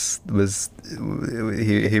plus was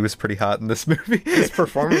he was pretty hot in this movie. His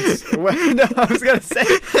performance. Well, no, I was gonna say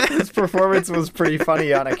his performance was pretty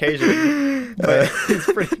funny on occasion, but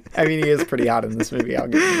he is pretty hot in this movie. I'll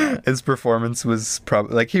give you that. His performance was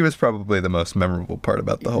he was probably the most memorable part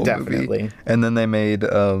about the whole Definitely. movie. And then they made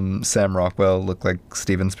Sam Rockwell look like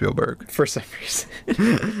Steven Spielberg for some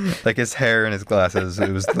reason. Like his hair and his glasses,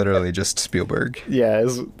 it was literally just Spielberg. Yeah.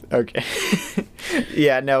 Okay.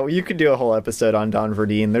 Yeah. No, you could do a whole episode on Don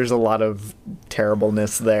Verdean. There's a lot of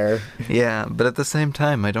terribleness there. Yeah, but at the same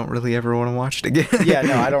time, I don't really ever want to watch it again. Yeah,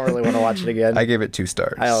 no, I don't really want to watch it again. I gave it 2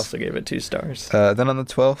 stars. I also gave it 2 stars. Then on the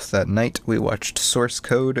 12th, that night, we watched Source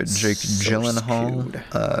Code, Jake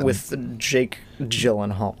Gyllenhaal. With Jake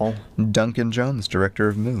Gyllenhaal. Duncan Jones, director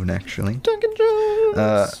of Moon, actually. Duncan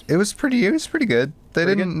Jones! It was pretty good. They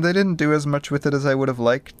didn't do as much with it as I would have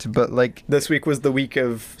liked, but like, this week was the week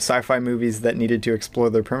of sci-fi movies that needed to explore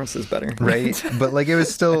their premises better. Right? But like, it was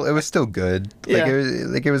still good. Yeah.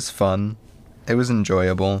 It was fun. It was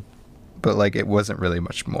enjoyable, but like, it wasn't really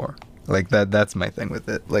much more. Like that's my thing with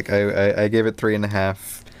it. Like I gave it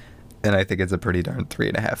 3.5, and I think it's a pretty darn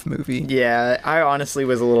 3.5 movie. Yeah, I honestly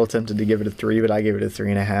was a little tempted to give it a 3, but I gave it a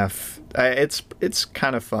 3.5. It's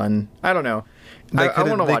kind of fun. I don't know. I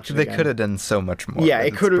want to watch it again. They could have done so much more. Yeah,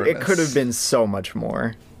 it could have been so much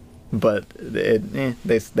more, but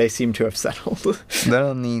they seem to have settled. Then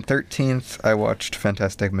on the 13th, I watched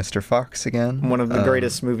Fantastic Mr. Fox again. One of the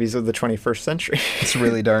greatest movies of the 21st century. It's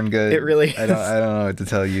really darn good. It really is. I don't know what to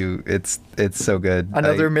tell you. It's so good.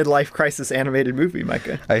 Another midlife crisis animated movie,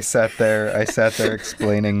 Micah. I sat there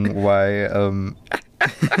explaining why.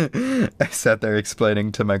 I sat there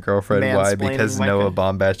explaining to my girlfriend why, because Micah. Noah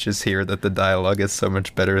Baumbach is here, that the dialogue is so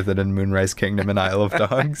much better than in Moonrise Kingdom and Isle of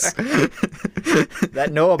Dogs. That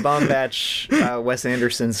Noah Baumbach, Wes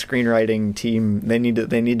Anderson screenwriting team, they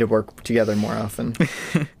need to work together more often.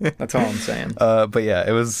 That's all I'm saying. But yeah,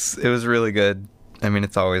 it was really good. I mean,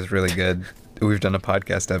 it's always really good. We've done a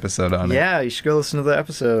podcast episode on it. Yeah, you should go listen to the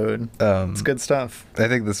episode. It's good stuff. I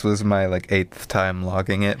think this was my 8th time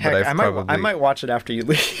logging it, Heck, but I might watch it after you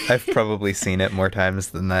leave. I've probably seen it more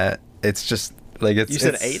times than that. It's just like You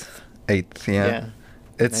said 8th? 8th, yeah.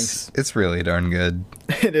 It's really darn good.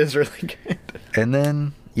 It is really good. And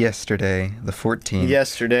then yesterday, the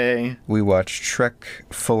 14th. We watched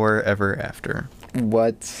Shrek 4 Ever After.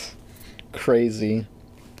 What? Crazy.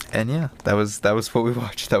 And yeah, that was what we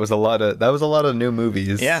watched. That was a lot of new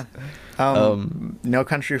movies. Yeah. No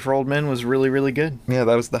Country for Old Men was really, really good. Yeah,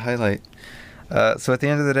 that was the highlight. So at the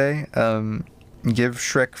end of the day, give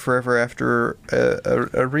Shrek Forever After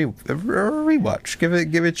a rewatch. Give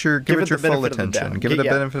it your full attention. Give it the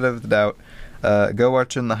benefit of the doubt. Go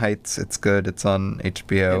watch In the Heights. It's good. It's on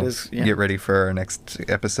HBO. It is, yeah. Get ready for our next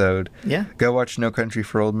episode. Yeah. Go watch No Country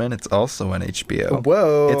for Old Men. It's also on HBO.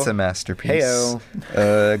 Whoa. It's a masterpiece.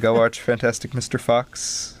 Heyo. Go watch Fantastic Mr.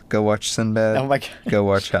 Fox. Go watch Sinbad. Oh my God. Go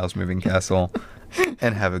watch Howl's Moving Castle.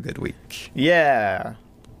 And have a good week. Yeah.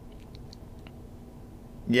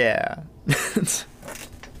 Yeah.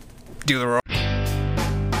 Do the wrong.